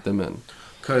chance to knock them in.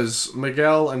 Because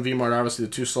Miguel and V-Mart are obviously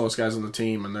the 2 slowest guys on the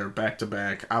team, and they're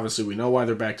back-to-back. Obviously, we know why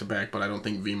they're back-to-back, but I don't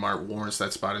think V-Mart warrants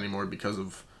that spot anymore because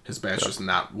of his bat's just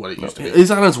not what it used to be. He's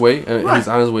on his way. He's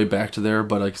on his way back to there,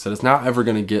 but like I said, it's not ever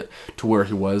going to get to where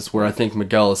he was, where I think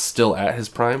Miguel is still at his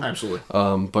prime. Absolutely.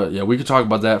 But yeah, we could talk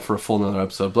about that for a full another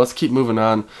episode. But let's keep moving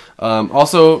on.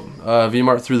 Also,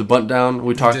 V-Mart threw the bunt down.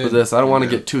 We talked about this. I don't want to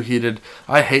get too heated.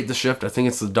 I hate the shift. I think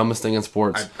it's the dumbest thing in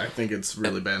sports. I think it's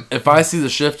really bad. If I see the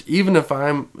shift, even if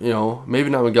I'm,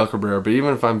 maybe not Miguel Cabrera, but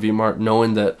even if I'm V-Mart,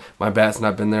 knowing that my bat's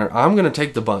not been there, I'm going to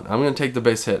take the bunt. I'm going to take the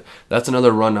base hit. That's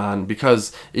another run on,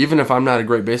 because even if I'm not a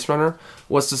great base runner,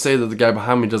 what's to say that the guy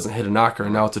behind me doesn't hit a knocker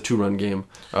and now it's a 2-run game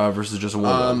versus just a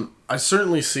 1-run? I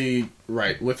certainly see,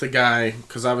 with the guy,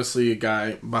 because obviously a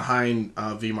guy behind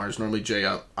V-Mart is normally J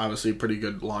Up, obviously a pretty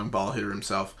good long ball hitter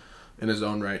himself in his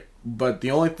own right. But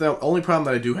the only problem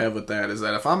that I do have with that is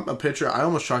that if I'm a pitcher, I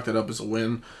almost chalk that up as a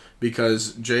win,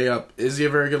 because J Up, is he a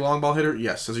very good long ball hitter?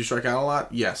 Yes. Does he strike out a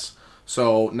lot? Yes.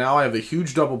 So now I have a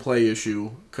huge double play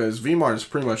issue, because V-Mart is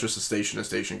pretty much just a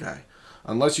station guy.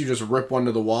 Unless you just rip one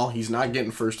to the wall, he's not getting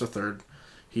first to third.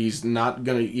 He's not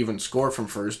going to even score from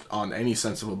first on any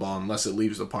sense of a ball unless it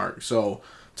leaves the park. So,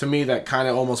 to me, that kind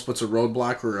of almost puts a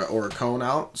roadblock or a cone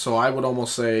out. So, I would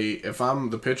almost say, if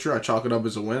I'm the pitcher, I chalk it up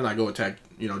as a win, and I go attack,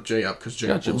 J Up, because J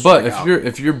Up will But strike out.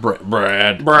 if you're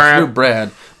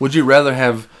Brad, would you rather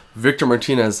have Victor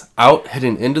Martinez out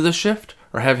hitting into the shift,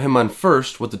 or have him on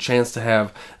first with the chance to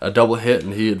have a double hit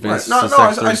and he advances to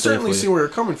second? I certainly see where you're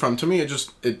coming from. To me,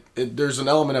 there's an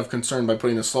element of concern by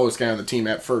putting the slowest guy on the team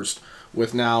at first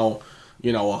with now,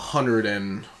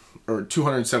 100 or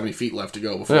 270 feet left to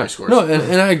go before he scores. No,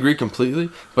 and I agree completely.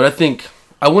 But I think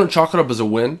I wouldn't chalk it up as a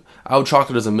win. I would chalk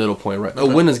it as a middle point, right?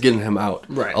 Okay. A win is getting him out.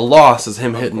 Right. A loss is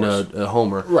him hitting a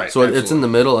homer. Right. So it's in the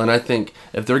middle, and I think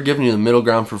if they're giving you the middle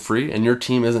ground for free and your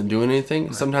team isn't doing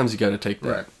anything, sometimes you got to take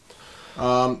that.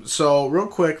 Right. So real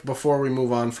quick before we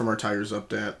move on from our Tigers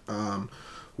update,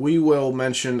 we will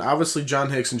mention obviously John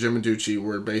Hicks and Jim Adducci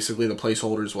were basically the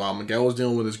placeholders while Miguel was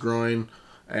dealing with his groin,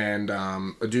 and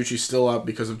Adducci's still up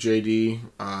because of JD.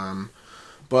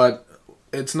 But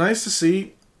it's nice to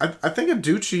see. I think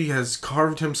Adducci has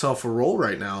carved himself a role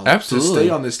right now Absolutely. to stay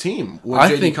on this team when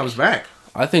JD comes back.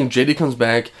 I think JD comes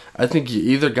back. I think you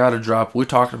either got to drop. We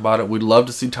talked about it. We'd love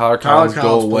to see Tyler Collins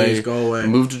go away,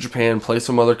 move to Japan, play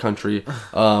some other country,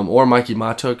 or Mikey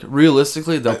Matuk.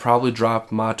 Realistically, they'll probably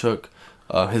drop Matuk.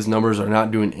 His numbers are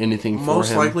not doing anything for him.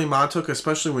 Most likely Matuk,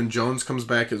 especially when Jones comes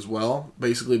back as well.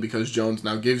 Basically because Jones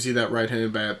now gives you that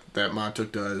right-handed bat that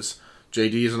Matuk does.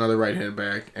 JD is another right-handed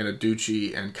back, and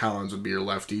Adducci and Collins would be your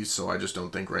lefties, so I just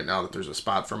don't think right now that there's a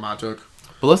spot for Matuk.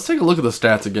 But let's take a look at the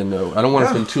stats again, though. I don't want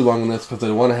to spend too long on this because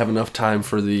I want to have enough time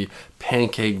for the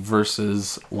pancake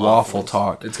versus waffle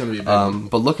talk. It's going to be a big one.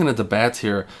 But looking at the bats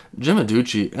here, Jim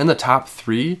Adducci in the top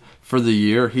 3 for the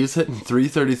year. He's hitting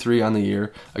 .333 on the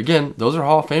year. Again, those are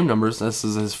Hall of Fame numbers. This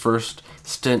is his first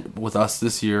stint with us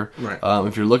this year. Right.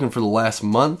 If you're looking for the last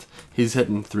month, he's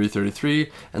hitting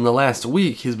 .333. And the last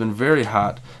week, he's been very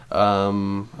hot.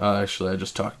 Actually, I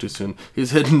just talked too soon.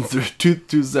 He's hitting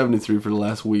 .273 for the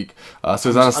last week. So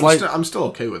he's on a slight... I'm still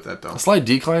okay with that, though. A slight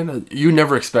decline. You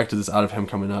never expected this out of him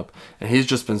coming up. And he's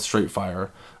just been straight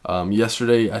fire.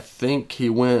 Yesterday, I think he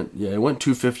went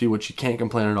 250, which you can't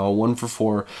complain at all. 1 for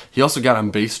 4. He also got on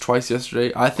base twice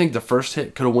yesterday. I think the first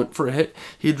hit could have went for a hit.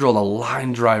 He drilled a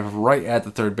line drive right at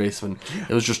the third baseman.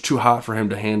 It was just too hot for him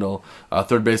to handle.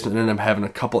 Third baseman ended up having a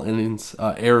couple innings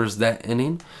errors that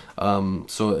inning.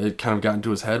 So it kind of got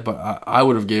into his head. But I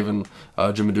would have given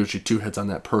Jim Adducci 2 hits on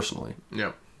that personally.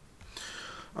 Yeah.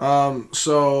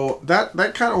 So that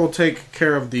kind of will take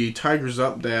care of the Tigers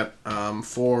update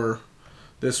for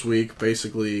this week.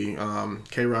 Basically,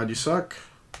 K-Rod, you suck.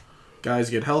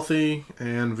 Guys, get healthy.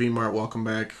 And V-Mart, welcome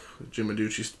back. Jim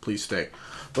Adducci, please stay.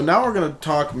 But now we're going to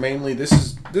talk mainly, this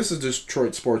is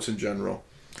Detroit sports in general.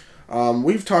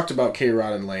 We've talked about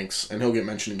K-Rod and lengths, and he'll get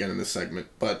mentioned again in this segment.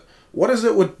 But what is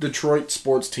it with Detroit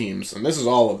sports teams, and this is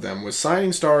all of them, with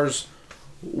signing stars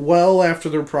well after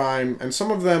their prime, and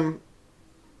some of them,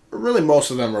 really most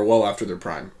of them are well after their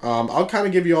prime. I'll kind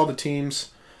of give you all the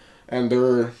teams, and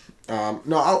they're...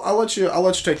 I'll let you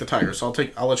take the Tigers. I'll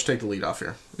let you take the lead off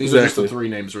here. These are just the 3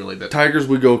 names really. That Tigers,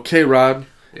 we go K-Rod,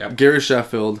 Gary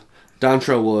Sheffield,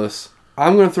 Dontrell Willis.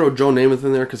 I'm going to throw Joe Namath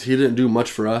in there because he didn't do much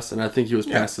for us, and I think he was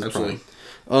past his prime.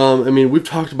 We've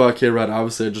talked about K-Rod.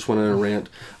 Obviously, I just went on a rant.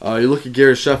 You look at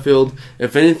Gary Sheffield.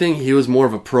 If anything, he was more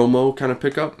of a promo kind of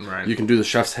pickup. Right. You can do the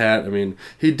chef's hat.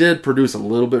 He did produce a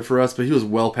little bit for us, but he was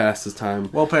well past his time.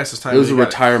 It was a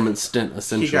retirement stint,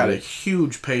 essentially. He got a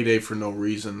huge payday for no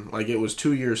reason. Like, it was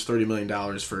 2 years, $30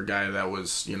 million for a guy that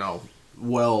was,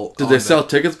 well... Did they sell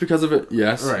tickets because of it?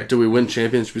 Yes. Right. Did we win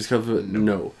championships because of it?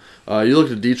 No. You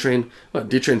looked at D-Train.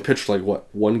 D-Train pitched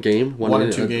one game? One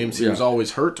or 2 games. He was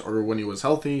always hurt, or when he was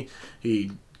healthy,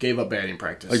 he gave up batting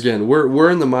practice. Again, we're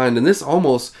in the mind, and this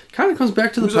almost kind of comes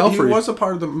back to the Pelfrey. He was a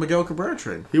part of the Miguel Cabrera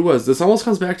trade. He was. This almost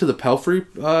comes back to the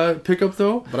Pelfrey pickup,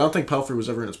 though. But I don't think Pelfrey was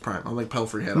ever in his prime. I don't think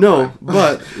Pelfrey had a prime. No,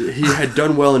 but he had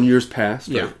done well in years past.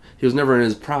 Yeah. Right? He was never in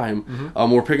his prime.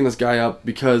 Mm-hmm. We're picking this guy up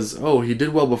because, he did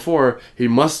well before. He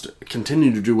must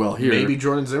continue to do well here. Maybe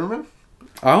Jordan Zimmerman?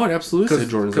 I would absolutely say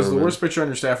Jordan Zimmerman. Because the worst pitcher on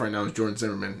your staff right now is Jordan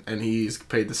Zimmerman, and he's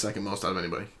paid the second most out of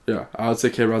anybody. Yeah, I would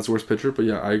say K-Rod's the worst pitcher, but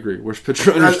yeah, I agree. Worst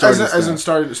pitcher on your starting staff. As in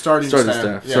starting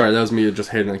staff. Yeah. Sorry, that was me just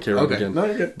hating on K-Rod again. No,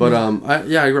 you're good. But I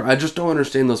agree. I just don't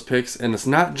understand those picks, and it's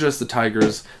not just the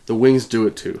Tigers. The Wings do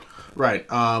it too. Right.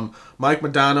 Mike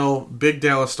Modano, big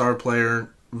Dallas Star player,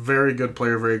 very good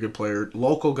player,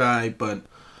 local guy, but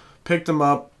picked him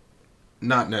up.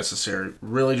 Not necessary.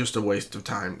 Really just a waste of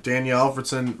time. Daniel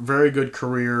Alfredson, very good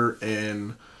career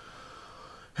in...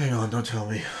 Hang on, don't tell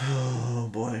me. Oh,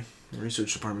 boy. The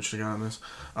research department should have got on this.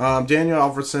 Daniel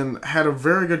Alfredson had a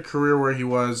very good career where he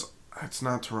was... It's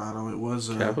not Toronto. It was...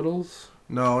 Capitals?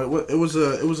 No, it was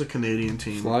a Canadian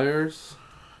team. Flyers?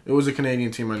 It was a Canadian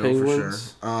team, I know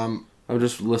Penguins? for sure. I'm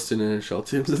just listing NHL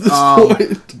teams at this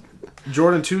point.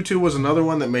 Jordan Tutu was another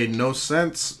one that made no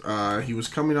sense. He was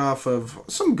coming off of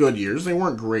some good years. They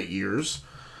weren't great years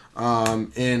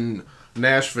in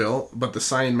Nashville, but the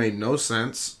signing made no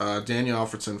sense. Daniel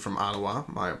Alfredson from Ottawa.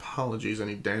 My apologies,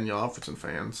 any Daniel Alfredson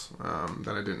fans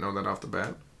that I didn't know that off the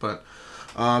bat. But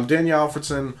Daniel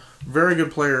Alfredson, very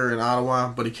good player in Ottawa,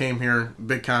 but he came here,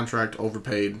 big contract,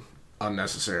 overpaid.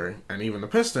 unnecessary. And even the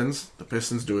Pistons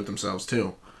do it themselves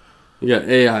too. You got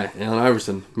AI, Allen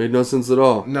Iverson. Made no sense at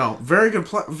all. No, very good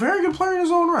player in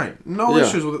his own right. No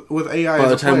issues with AI. By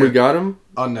the time we got him,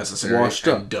 unnecessary, washed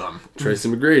and up, dumb. Tracy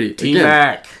McGrady,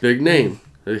 T-Mac, big name.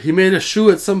 He made a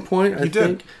shoe at some point. I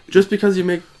think just because you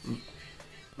make.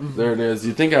 There it is.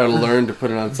 You think I would learn to put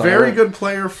it on silent? Very good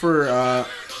player for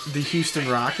the Houston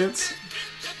Rockets.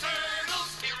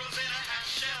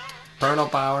 Turtle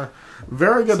power.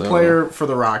 Very good player for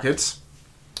the Rockets.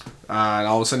 And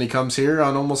all of a sudden he comes here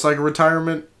on almost like a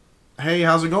retirement, hey,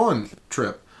 how's it going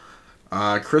trip.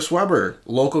 Chris Webber,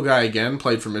 local guy again,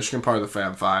 played for Michigan, part of the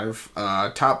Fab Five.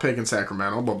 Top pick in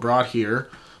Sacramento, but brought here.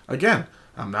 Again,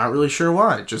 I'm not really sure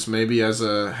why. Just maybe as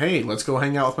a, hey, let's go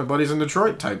hang out with my buddies in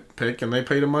Detroit type pick, and they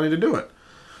paid him money to do it.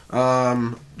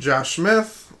 Josh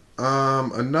Smith,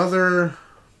 another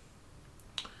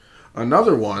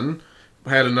one,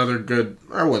 had another good,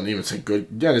 I wouldn't even say good,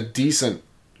 had a decent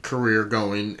career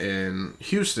going in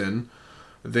Houston.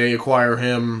 They acquire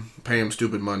him, pay him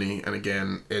stupid money, and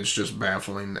again, it's just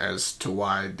baffling as to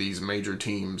why these major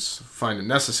teams find it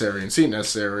necessary and see it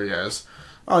necessary as,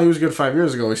 oh, he was good 5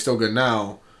 years ago, he's still good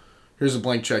now. Here's a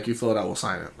blank check, you fill it out, we'll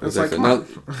sign it. It's exactly. like,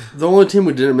 now, the only team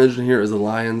we didn't mention here is the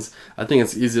Lions. I think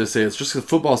it's easy to say it's just because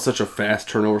football is such a fast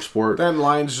turnover sport. Then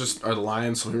Lions just are the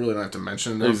Lions, so we really don't have to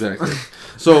mention them. Exactly.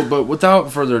 So, but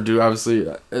without further ado,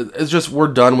 obviously, it's just we're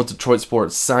done with Detroit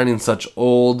sports signing such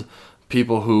old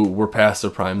people who were past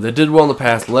their prime. They did well in the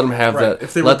past. Let them have that.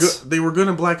 If they were good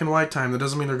in black and white time, that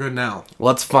doesn't mean they're good now.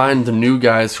 Let's find the new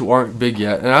guys who aren't big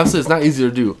yet. And obviously, it's not easy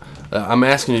to do. I'm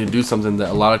asking you to do something that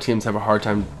a lot of teams have a hard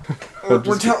time.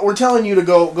 We're telling you to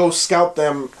go scout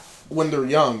them when they're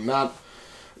young, not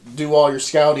do all your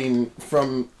scouting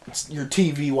from your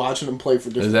TV watching them play for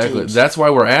different teams. That's why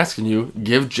we're asking you,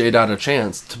 give J-Dot a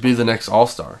chance to be the next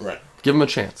All-Star. Right. Give him a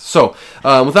chance. So,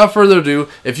 without further ado,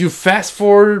 if you fast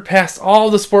forward past all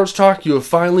the sports talk, you have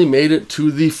finally made it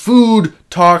to the food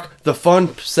talk, the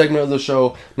fun segment of the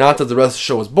show. Not that the rest of the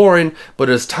show is boring, but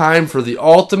it's time for the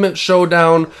ultimate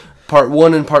showdown. Part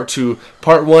 1 and Part 2.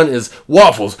 Part 1 is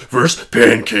waffles versus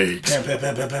pancakes.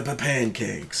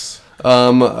 Pancakes.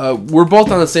 We're both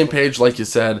on the same page, like you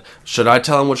said. Should I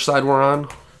tell them which side we're on?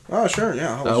 Oh, sure,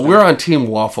 yeah. We're on Team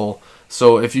Waffle.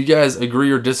 So if you guys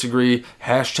agree or disagree,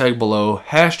 hashtag below.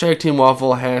 Hashtag Team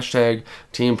Waffle, hashtag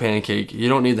Team Pancake. You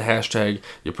don't need the hashtag.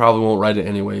 You probably won't write it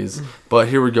anyways. But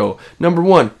here we go. Number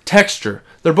 1, texture.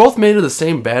 They're both made of the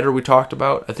same batter we talked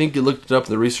about. I think you looked it up,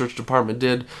 the research department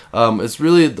did. It's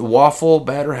really, the waffle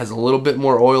batter has a little bit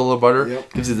more oil or butter.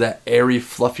 Yep. Gives you that airy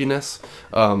fluffiness.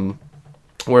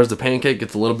 Whereas the pancake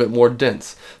gets a little bit more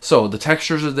dense. So the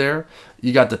textures are there.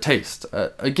 You got the taste.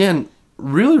 Again,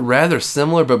 really rather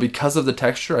similar, but because of the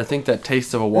texture, I think that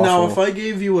taste of a waffle. Now, if I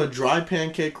gave you a dry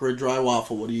pancake or a dry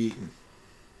waffle, what are you eating?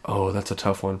 Oh, that's a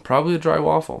tough one. Probably a dry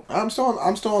waffle. I'm still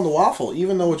on the waffle,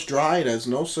 even though it's dry. It has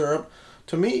no syrup.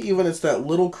 To me, even it's that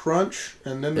little crunch,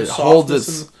 and then the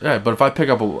softness. Yeah, but if I pick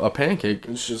up a pancake,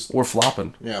 it's just, we're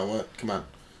flopping. Yeah, what? Come on.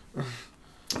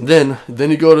 Then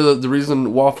you go to the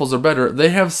reason waffles are better. They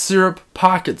have syrup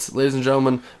pockets, ladies and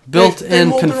gentlemen,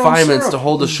 built-in confinements to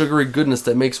hold the sugary goodness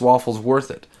that makes waffles worth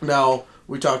it. Now,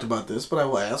 we talked about this, but I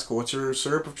will ask, what's your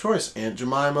syrup of choice? Aunt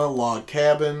Jemima, Log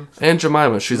Cabin? Aunt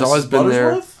Jemima, she's Mrs. always been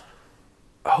there.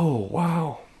 Oh,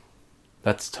 wow.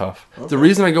 That's tough. Okay. The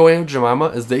reason I go Aunt Jemima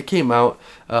is they came out,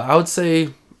 I would say,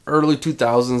 early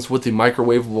 2000s with the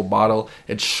microwavable bottle.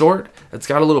 It's short. It's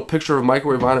got a little picture of a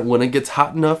microwave on it. When it gets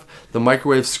hot enough, the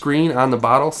microwave screen on the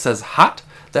bottle says hot.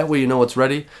 That way you know it's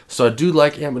ready. So I do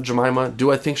like Aunt Jemima.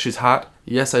 Do I think she's hot?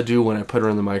 Yes, I do when I put her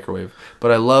in the microwave.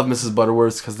 But I love Mrs.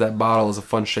 Butterworth's because that bottle is a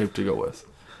fun shape to go with.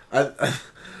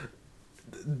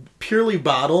 Purely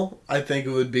bottle, I think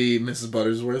it would be Mrs.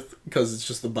 Buttersworth because it's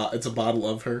just it's a bottle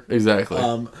of her. Exactly.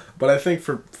 But I think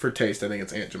for taste, I think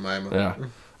it's Aunt Jemima. Yeah.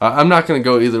 I'm not going to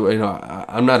go either way. You know,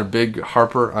 I'm not a big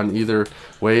harper on either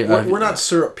way. We're not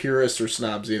syrup purists or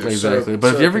snobs either. Exactly.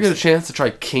 But if you ever get a chance to try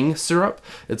King syrup,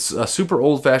 it's a super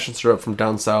old-fashioned syrup from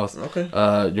down south. Okay.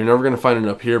 You're never going to find it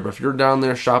up here, but if you're down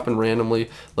there shopping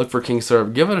randomly, look for King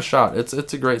syrup. Give it a shot. It's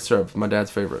a great syrup. My dad's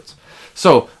favorites.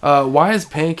 So, why is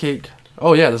pancake...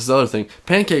 Oh, yeah, this is the other thing.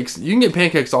 Pancakes, you can get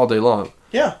pancakes all day long.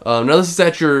 Yeah. Now, this is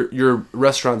at your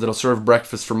restaurant that'll serve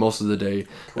breakfast for most of the day.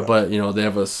 Correct. But, you know, they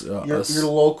have your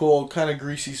local kind of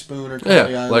greasy spoon or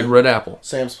like Red Apple.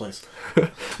 Sam's Place.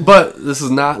 But this is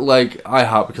not like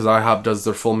IHOP because IHOP does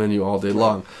their full menu all day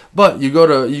long. But you go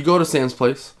to Sam's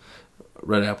Place,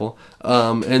 Red Apple.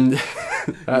 And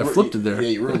I flipped it there. Yeah,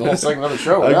 you ruined the whole segment of the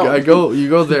show. You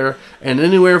go there, and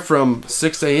anywhere from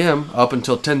 6 a.m. up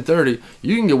until 10:30,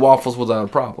 you can get waffles without a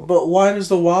problem. But why does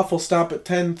the waffle stop at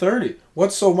 10:30?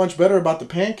 What's so much better about the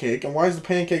pancake, and why is the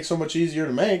pancake so much easier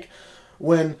to make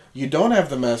when you don't have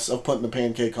the mess of putting the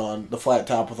pancake on the flat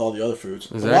top with all the other foods?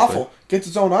 Exactly. The waffle gets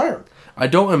its own iron. I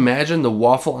don't imagine the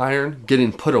waffle iron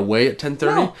getting put away at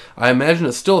 10:30. No. I imagine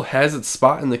it still has its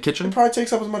spot in the kitchen. It probably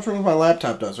takes up as much room as my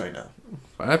laptop does right now.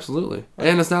 Absolutely.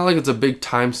 And it's not like it's a big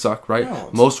time suck, right? No,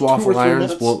 Most waffle 2 or 3 irons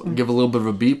minutes. will give a little bit of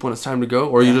a beep when it's time to go,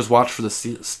 or you just watch for the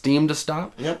steam to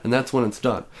stop, Yep. and that's when it's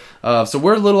done. So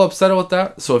we're a little upset with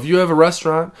that. So if you have a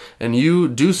restaurant and you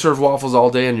do serve waffles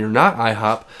all day and you're not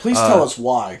IHOP... Please tell us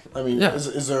why. I mean, yeah.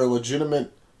 is there a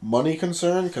legitimate money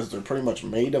concern? Because they're pretty much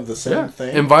made of the same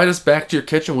thing. Invite us back to your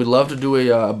kitchen. We'd love to do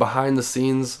a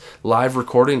behind-the-scenes live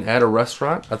recording at a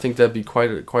restaurant. I think that'd be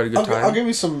quite a good time. I'll give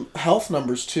you some health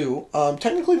numbers, too.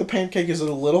 Technically, the pancake is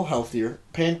a little healthier.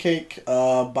 Pancake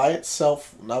by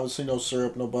itself, obviously no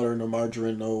syrup, no butter, no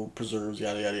margarine, no preserves,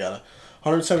 yada, yada, yada.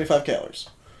 175 calories.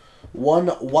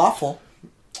 One waffle,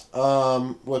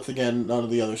 with, again, none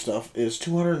of the other stuff, is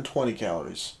 220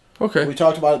 calories. Okay. We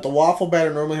talked about it. The waffle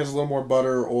batter normally has a little more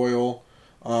butter, oil,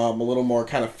 a little more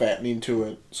kind of fattening to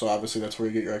it. So obviously that's where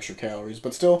you get your extra calories.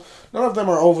 But still, none of them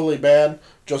are overly bad.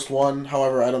 Just one.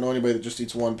 However, I don't know anybody that just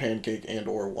eats one pancake and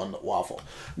or one waffle.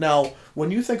 Now, when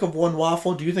you think of one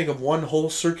waffle, do you think of one whole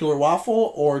circular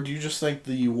waffle, or do you just think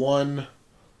the one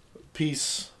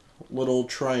piece little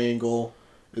triangle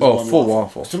is one full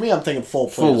waffle. To me, I'm thinking full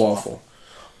waffle.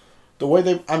 The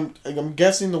way I'm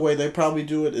guessing the way they probably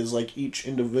do it is like each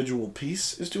individual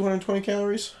piece is 220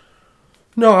 calories.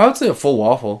 No, I would say a full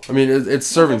waffle. I mean, it's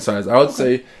serving size. I would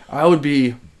say it would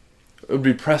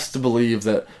be pressed to believe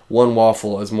that one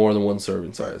waffle is more than one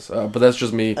serving size. But that's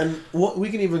just me. And we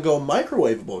can even go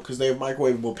microwavable because they have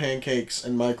microwavable pancakes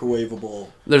and microwavable.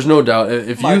 There's no doubt.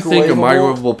 If you think a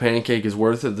microwavable pancake is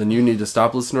worth it, then you need to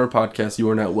stop listening to our podcast. You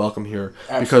are not welcome here.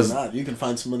 Absolutely not. You can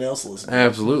find someone else to listen to.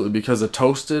 Absolutely, because a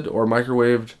toasted or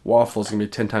microwaved waffle is going to be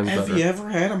 10 times better. Have you ever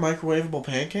had a microwavable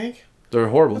pancake? They're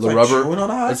horrible. It's the like rubber. chewing on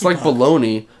a hockey It's like puck.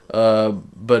 bologna,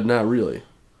 but not really.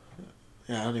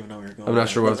 Yeah, I don't even know where you're going. I'm not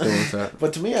sure what's going with that.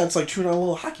 But to me, it's like chewing on a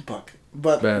little hockey puck.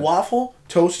 But Bad. waffle,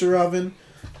 toaster oven,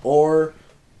 or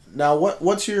now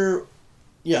what's your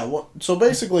so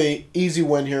basically easy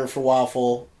win here for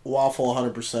waffle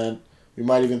 100%. We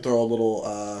might even throw a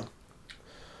little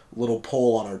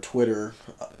poll on our Twitter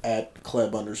at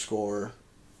Kleb _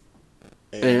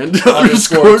 and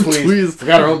underscore tweez.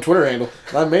 Forgot our own Twitter handle.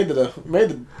 I made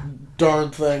the darn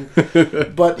thing.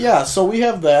 But yeah, so we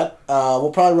have that.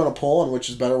 We'll probably run a poll on which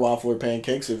is better, waffle or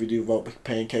pancakes. If you do vote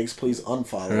pancakes, please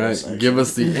unfollow us. All right, give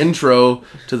us the intro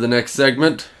to the next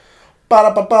segment.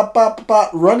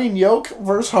 Running yolk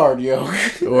versus hard yolk.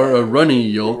 Or a runny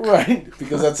yolk. Right,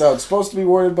 because that's how it's supposed to be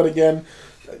worded. But again,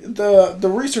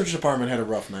 the research department had a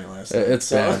rough night last night. It's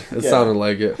bad. It sounded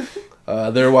like it.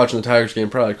 They were watching the Tigers game,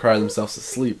 probably crying themselves to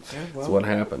sleep. Yeah, well, That's what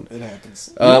happened. It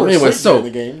happens. Anyway, so the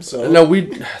game. So no,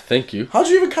 thank you. How'd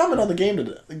you even comment on the game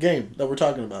today? The game that we're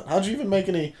talking about. How'd you even make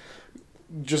any?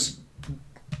 Just.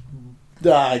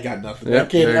 I got nothing. Yep, I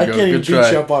can't even Good beat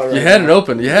try. you up on it. Right You had now. an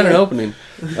open. You had an opening.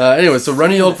 Anyway, so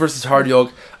runny yolk versus hard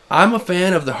yolk. I'm a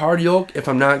fan of the hard yolk if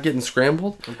I'm not getting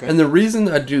scrambled. Okay. And the reason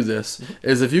I do this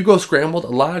is if you go scrambled, a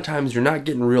lot of times you're not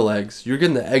getting real eggs. You're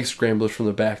getting the egg scramblers from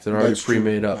the back that are already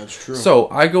pre-made up. That's true. So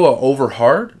I go over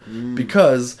hard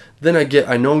because then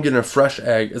I know I'm getting a fresh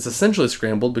egg. It's essentially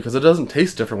scrambled because it doesn't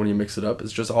taste different when you mix it up.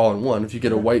 It's just all in one. If you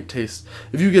get a white taste,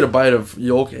 if you get a bite of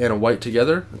yolk and a white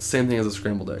together, it's the same thing as a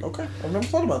scrambled egg. Okay, I've never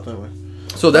thought about it that way.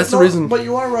 So that's the reason. But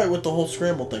you are right with the whole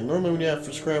scramble thing. Normally when you have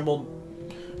for scrambled,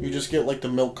 you just get like the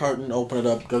milk carton, open it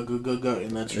up, go,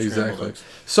 and that's your scrambled eggs.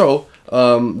 So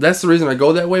that's the reason I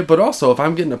go that way. But also, if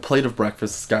I'm getting a plate of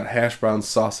breakfast, it's got hash browns,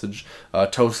 sausage,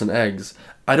 toast, and eggs.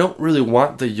 I don't really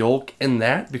want the yolk in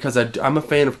that because I'm a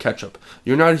fan of ketchup.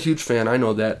 You're not a huge fan, I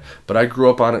know that, but I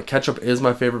grew up on it. Ketchup is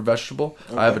my favorite vegetable.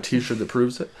 Okay. I have a T-shirt that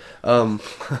proves it.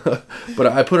 But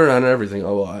I put it on everything.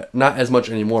 Oh, not as much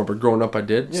anymore, but growing up I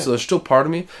did. Yeah. So there's still part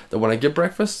of me that when I get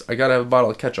breakfast, I gotta have a bottle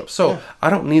of ketchup. So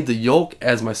I don't need the yolk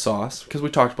as my sauce because we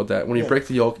talked about that. When you break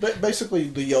the yolk, basically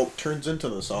the yolk turns into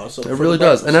the sauce. So it really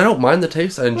does, and I don't mind the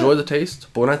taste. I enjoy the taste,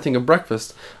 but when I think of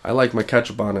breakfast, I like my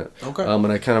ketchup on it. Okay.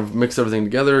 And I kind of mix everything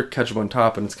together, ketchup on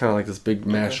top, and it's kind of like this big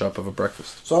mashup of a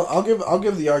breakfast. So I'll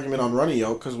give the argument on runny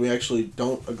yolk because we actually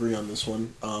don't agree on this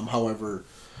one. However,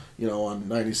 on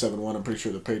 97.1, I'm pretty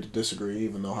sure they're paid to disagree,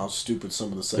 even though how stupid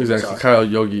some of the segments are. Exactly.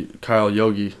 Kyle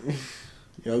Yogi.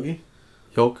 Yogi?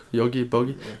 Yogi,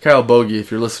 Bogey? Kyle Bogey,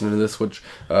 if you're listening to this, which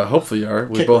hopefully you are.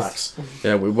 We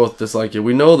both dislike you.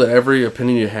 We know that every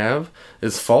opinion you have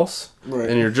is false, right,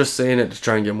 and you're just saying it to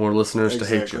try and get more listeners to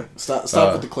hate you. Stop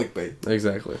with the clickbait.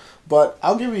 Exactly. But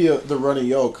I'll give you the runny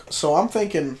yolk. So I'm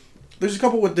thinking there's a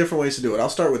couple of different ways to do it. I'll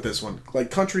start with this one.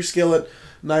 Like country skillet,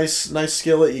 nice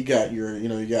skillet. You got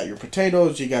your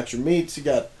potatoes, you got your meats, you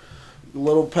got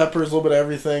little peppers, a little bit of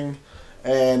everything.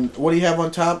 And what do you have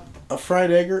on top? A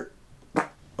fried egg.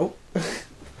 Oh,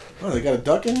 they got a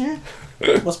duck in here?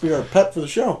 Must be our pet for the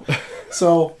show.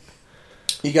 So,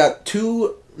 you got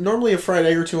normally a fried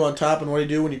egg or two on top, and what do you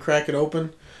do when you crack it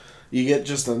open? You get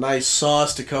just a nice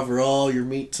sauce to cover all your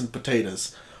meats and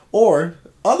potatoes. Or,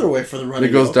 other way for the runny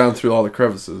It goes yolk. down through all the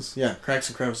crevices. Yeah, cracks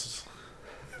and crevices.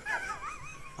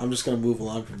 I'm just going to move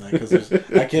along from that, because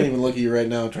I can't even look at you right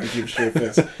now and try to keep a straight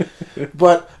face.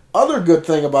 But, other good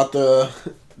thing about the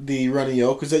runny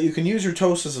yolk is that you can use your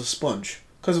toast as a sponge.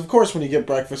 Because, of course, when you get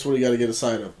breakfast, what do you got to get a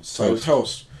side of? Side of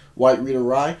toast. White, wheat, or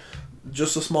rye.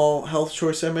 Just a small health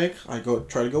choice I make. I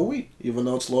try to go wheat, even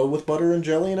though it's loaded with butter and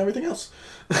jelly and everything else.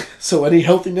 So any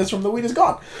healthiness from the wheat is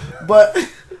gone. But,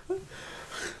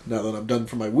 now that I'm done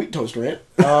for my wheat toast rant.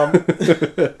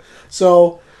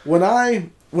 So, when I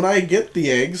get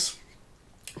the eggs,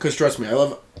 because trust me, I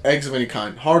love eggs of any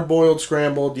kind. Hard-boiled,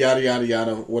 scrambled, yada, yada,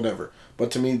 yada, whatever.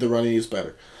 But to me, the runny is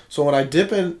better. So when I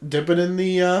dip it in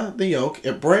the yolk,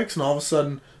 it breaks, and all of a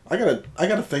sudden, I got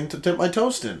a thing to dip my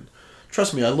toast in.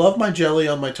 Trust me, I love my jelly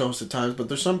on my toast at times, but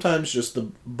there's sometimes just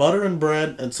the butter and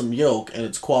bread and some yolk, and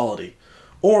it's quality.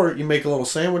 Or you make a little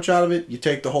sandwich out of it, you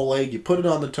take the whole egg, you put it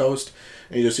on the toast,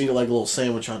 and you just eat it like a little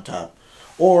sandwich on top.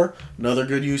 Or another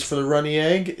good use for the runny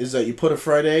egg is that you put a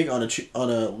fried egg on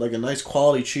a nice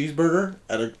quality cheeseburger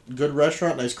at a good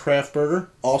restaurant, nice craft burger,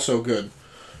 also good,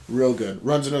 real good.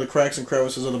 Runs into the cracks and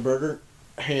crevices of the burger,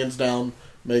 hands down,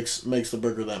 makes the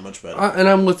burger that much better. And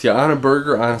I'm with you on a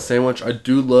burger, on a sandwich. I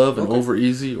do love an over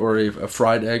easy or a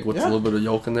fried egg with a little bit of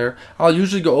yolk in there. I'll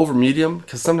usually go over medium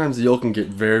because sometimes the yolk can get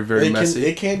very, very messy.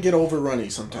 It can get over runny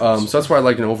sometimes. So that's why I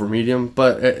like an over medium.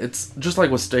 But it's just like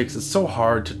with steaks, it's so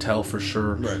hard to tell for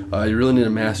sure. Right. You really need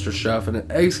a master chef,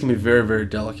 and eggs can be very, very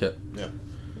delicate. Yeah.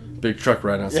 Big truck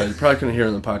right outside. You probably couldn't hear it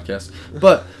on the podcast,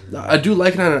 but I do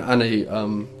like it on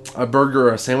a burger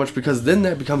or a sandwich because then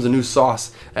that becomes a new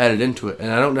sauce added into it,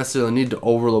 and I don't necessarily need to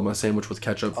overload my sandwich with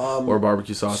ketchup or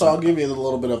barbecue sauce. So I'll give you a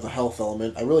little bit of the health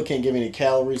element. I really can't give you any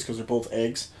calories because they're both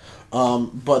eggs,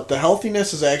 but the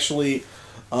healthiness is actually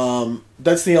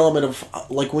that's the element of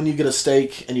like when you get a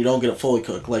steak and you don't get it fully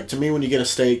cooked. Like to me, when you get a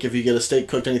steak, if you get a steak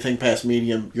cooked anything past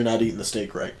medium, you're not eating the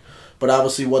steak right. But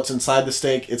obviously what's inside the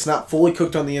steak, it's not fully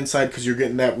cooked on the inside because you're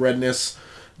getting that redness,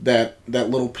 that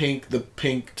little pink, the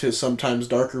pink to sometimes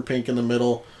darker pink in the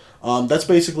middle. That's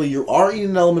basically, you are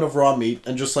eating an element of raw meat,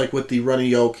 and just like with the runny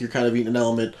yolk, you're kind of eating an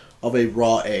element of a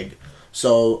raw egg.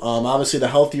 So obviously the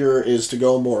healthier is to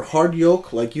go more hard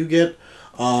yolk like you get.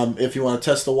 If you want to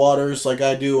test the waters like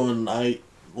I do, and I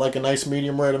like a nice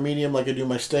medium rare to medium like I do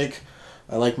my steak,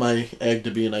 I like my egg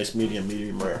to be a nice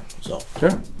medium rare. So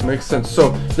yeah, makes sense. So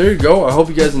there you go. I hope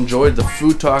you guys enjoyed the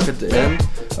food talk at the end.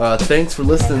 Thanks for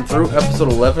listening through episode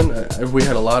 11. We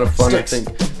had a lot of fun. Sticks. I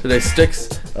think today sticks,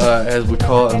 as we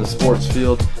call it in the sports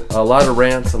field. A lot of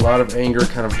rants, a lot of anger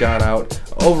kind of got out.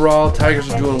 Overall, Tigers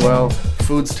are doing well.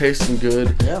 Food's tasting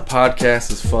good. Yeah.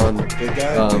 Podcast is fun. Big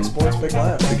guys, big sports, big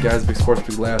laughs. Big guys, big sports,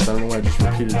 big laughs. I don't know why I just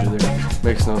repeated you there.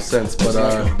 Makes no sense. But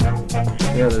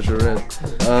yeah, there sure is.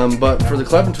 But for the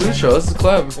Cleb and Tweez show, this is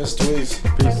Cleb. This is Tweez.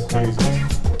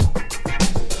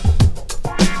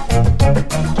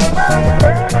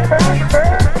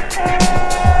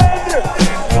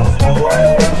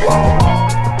 Peace.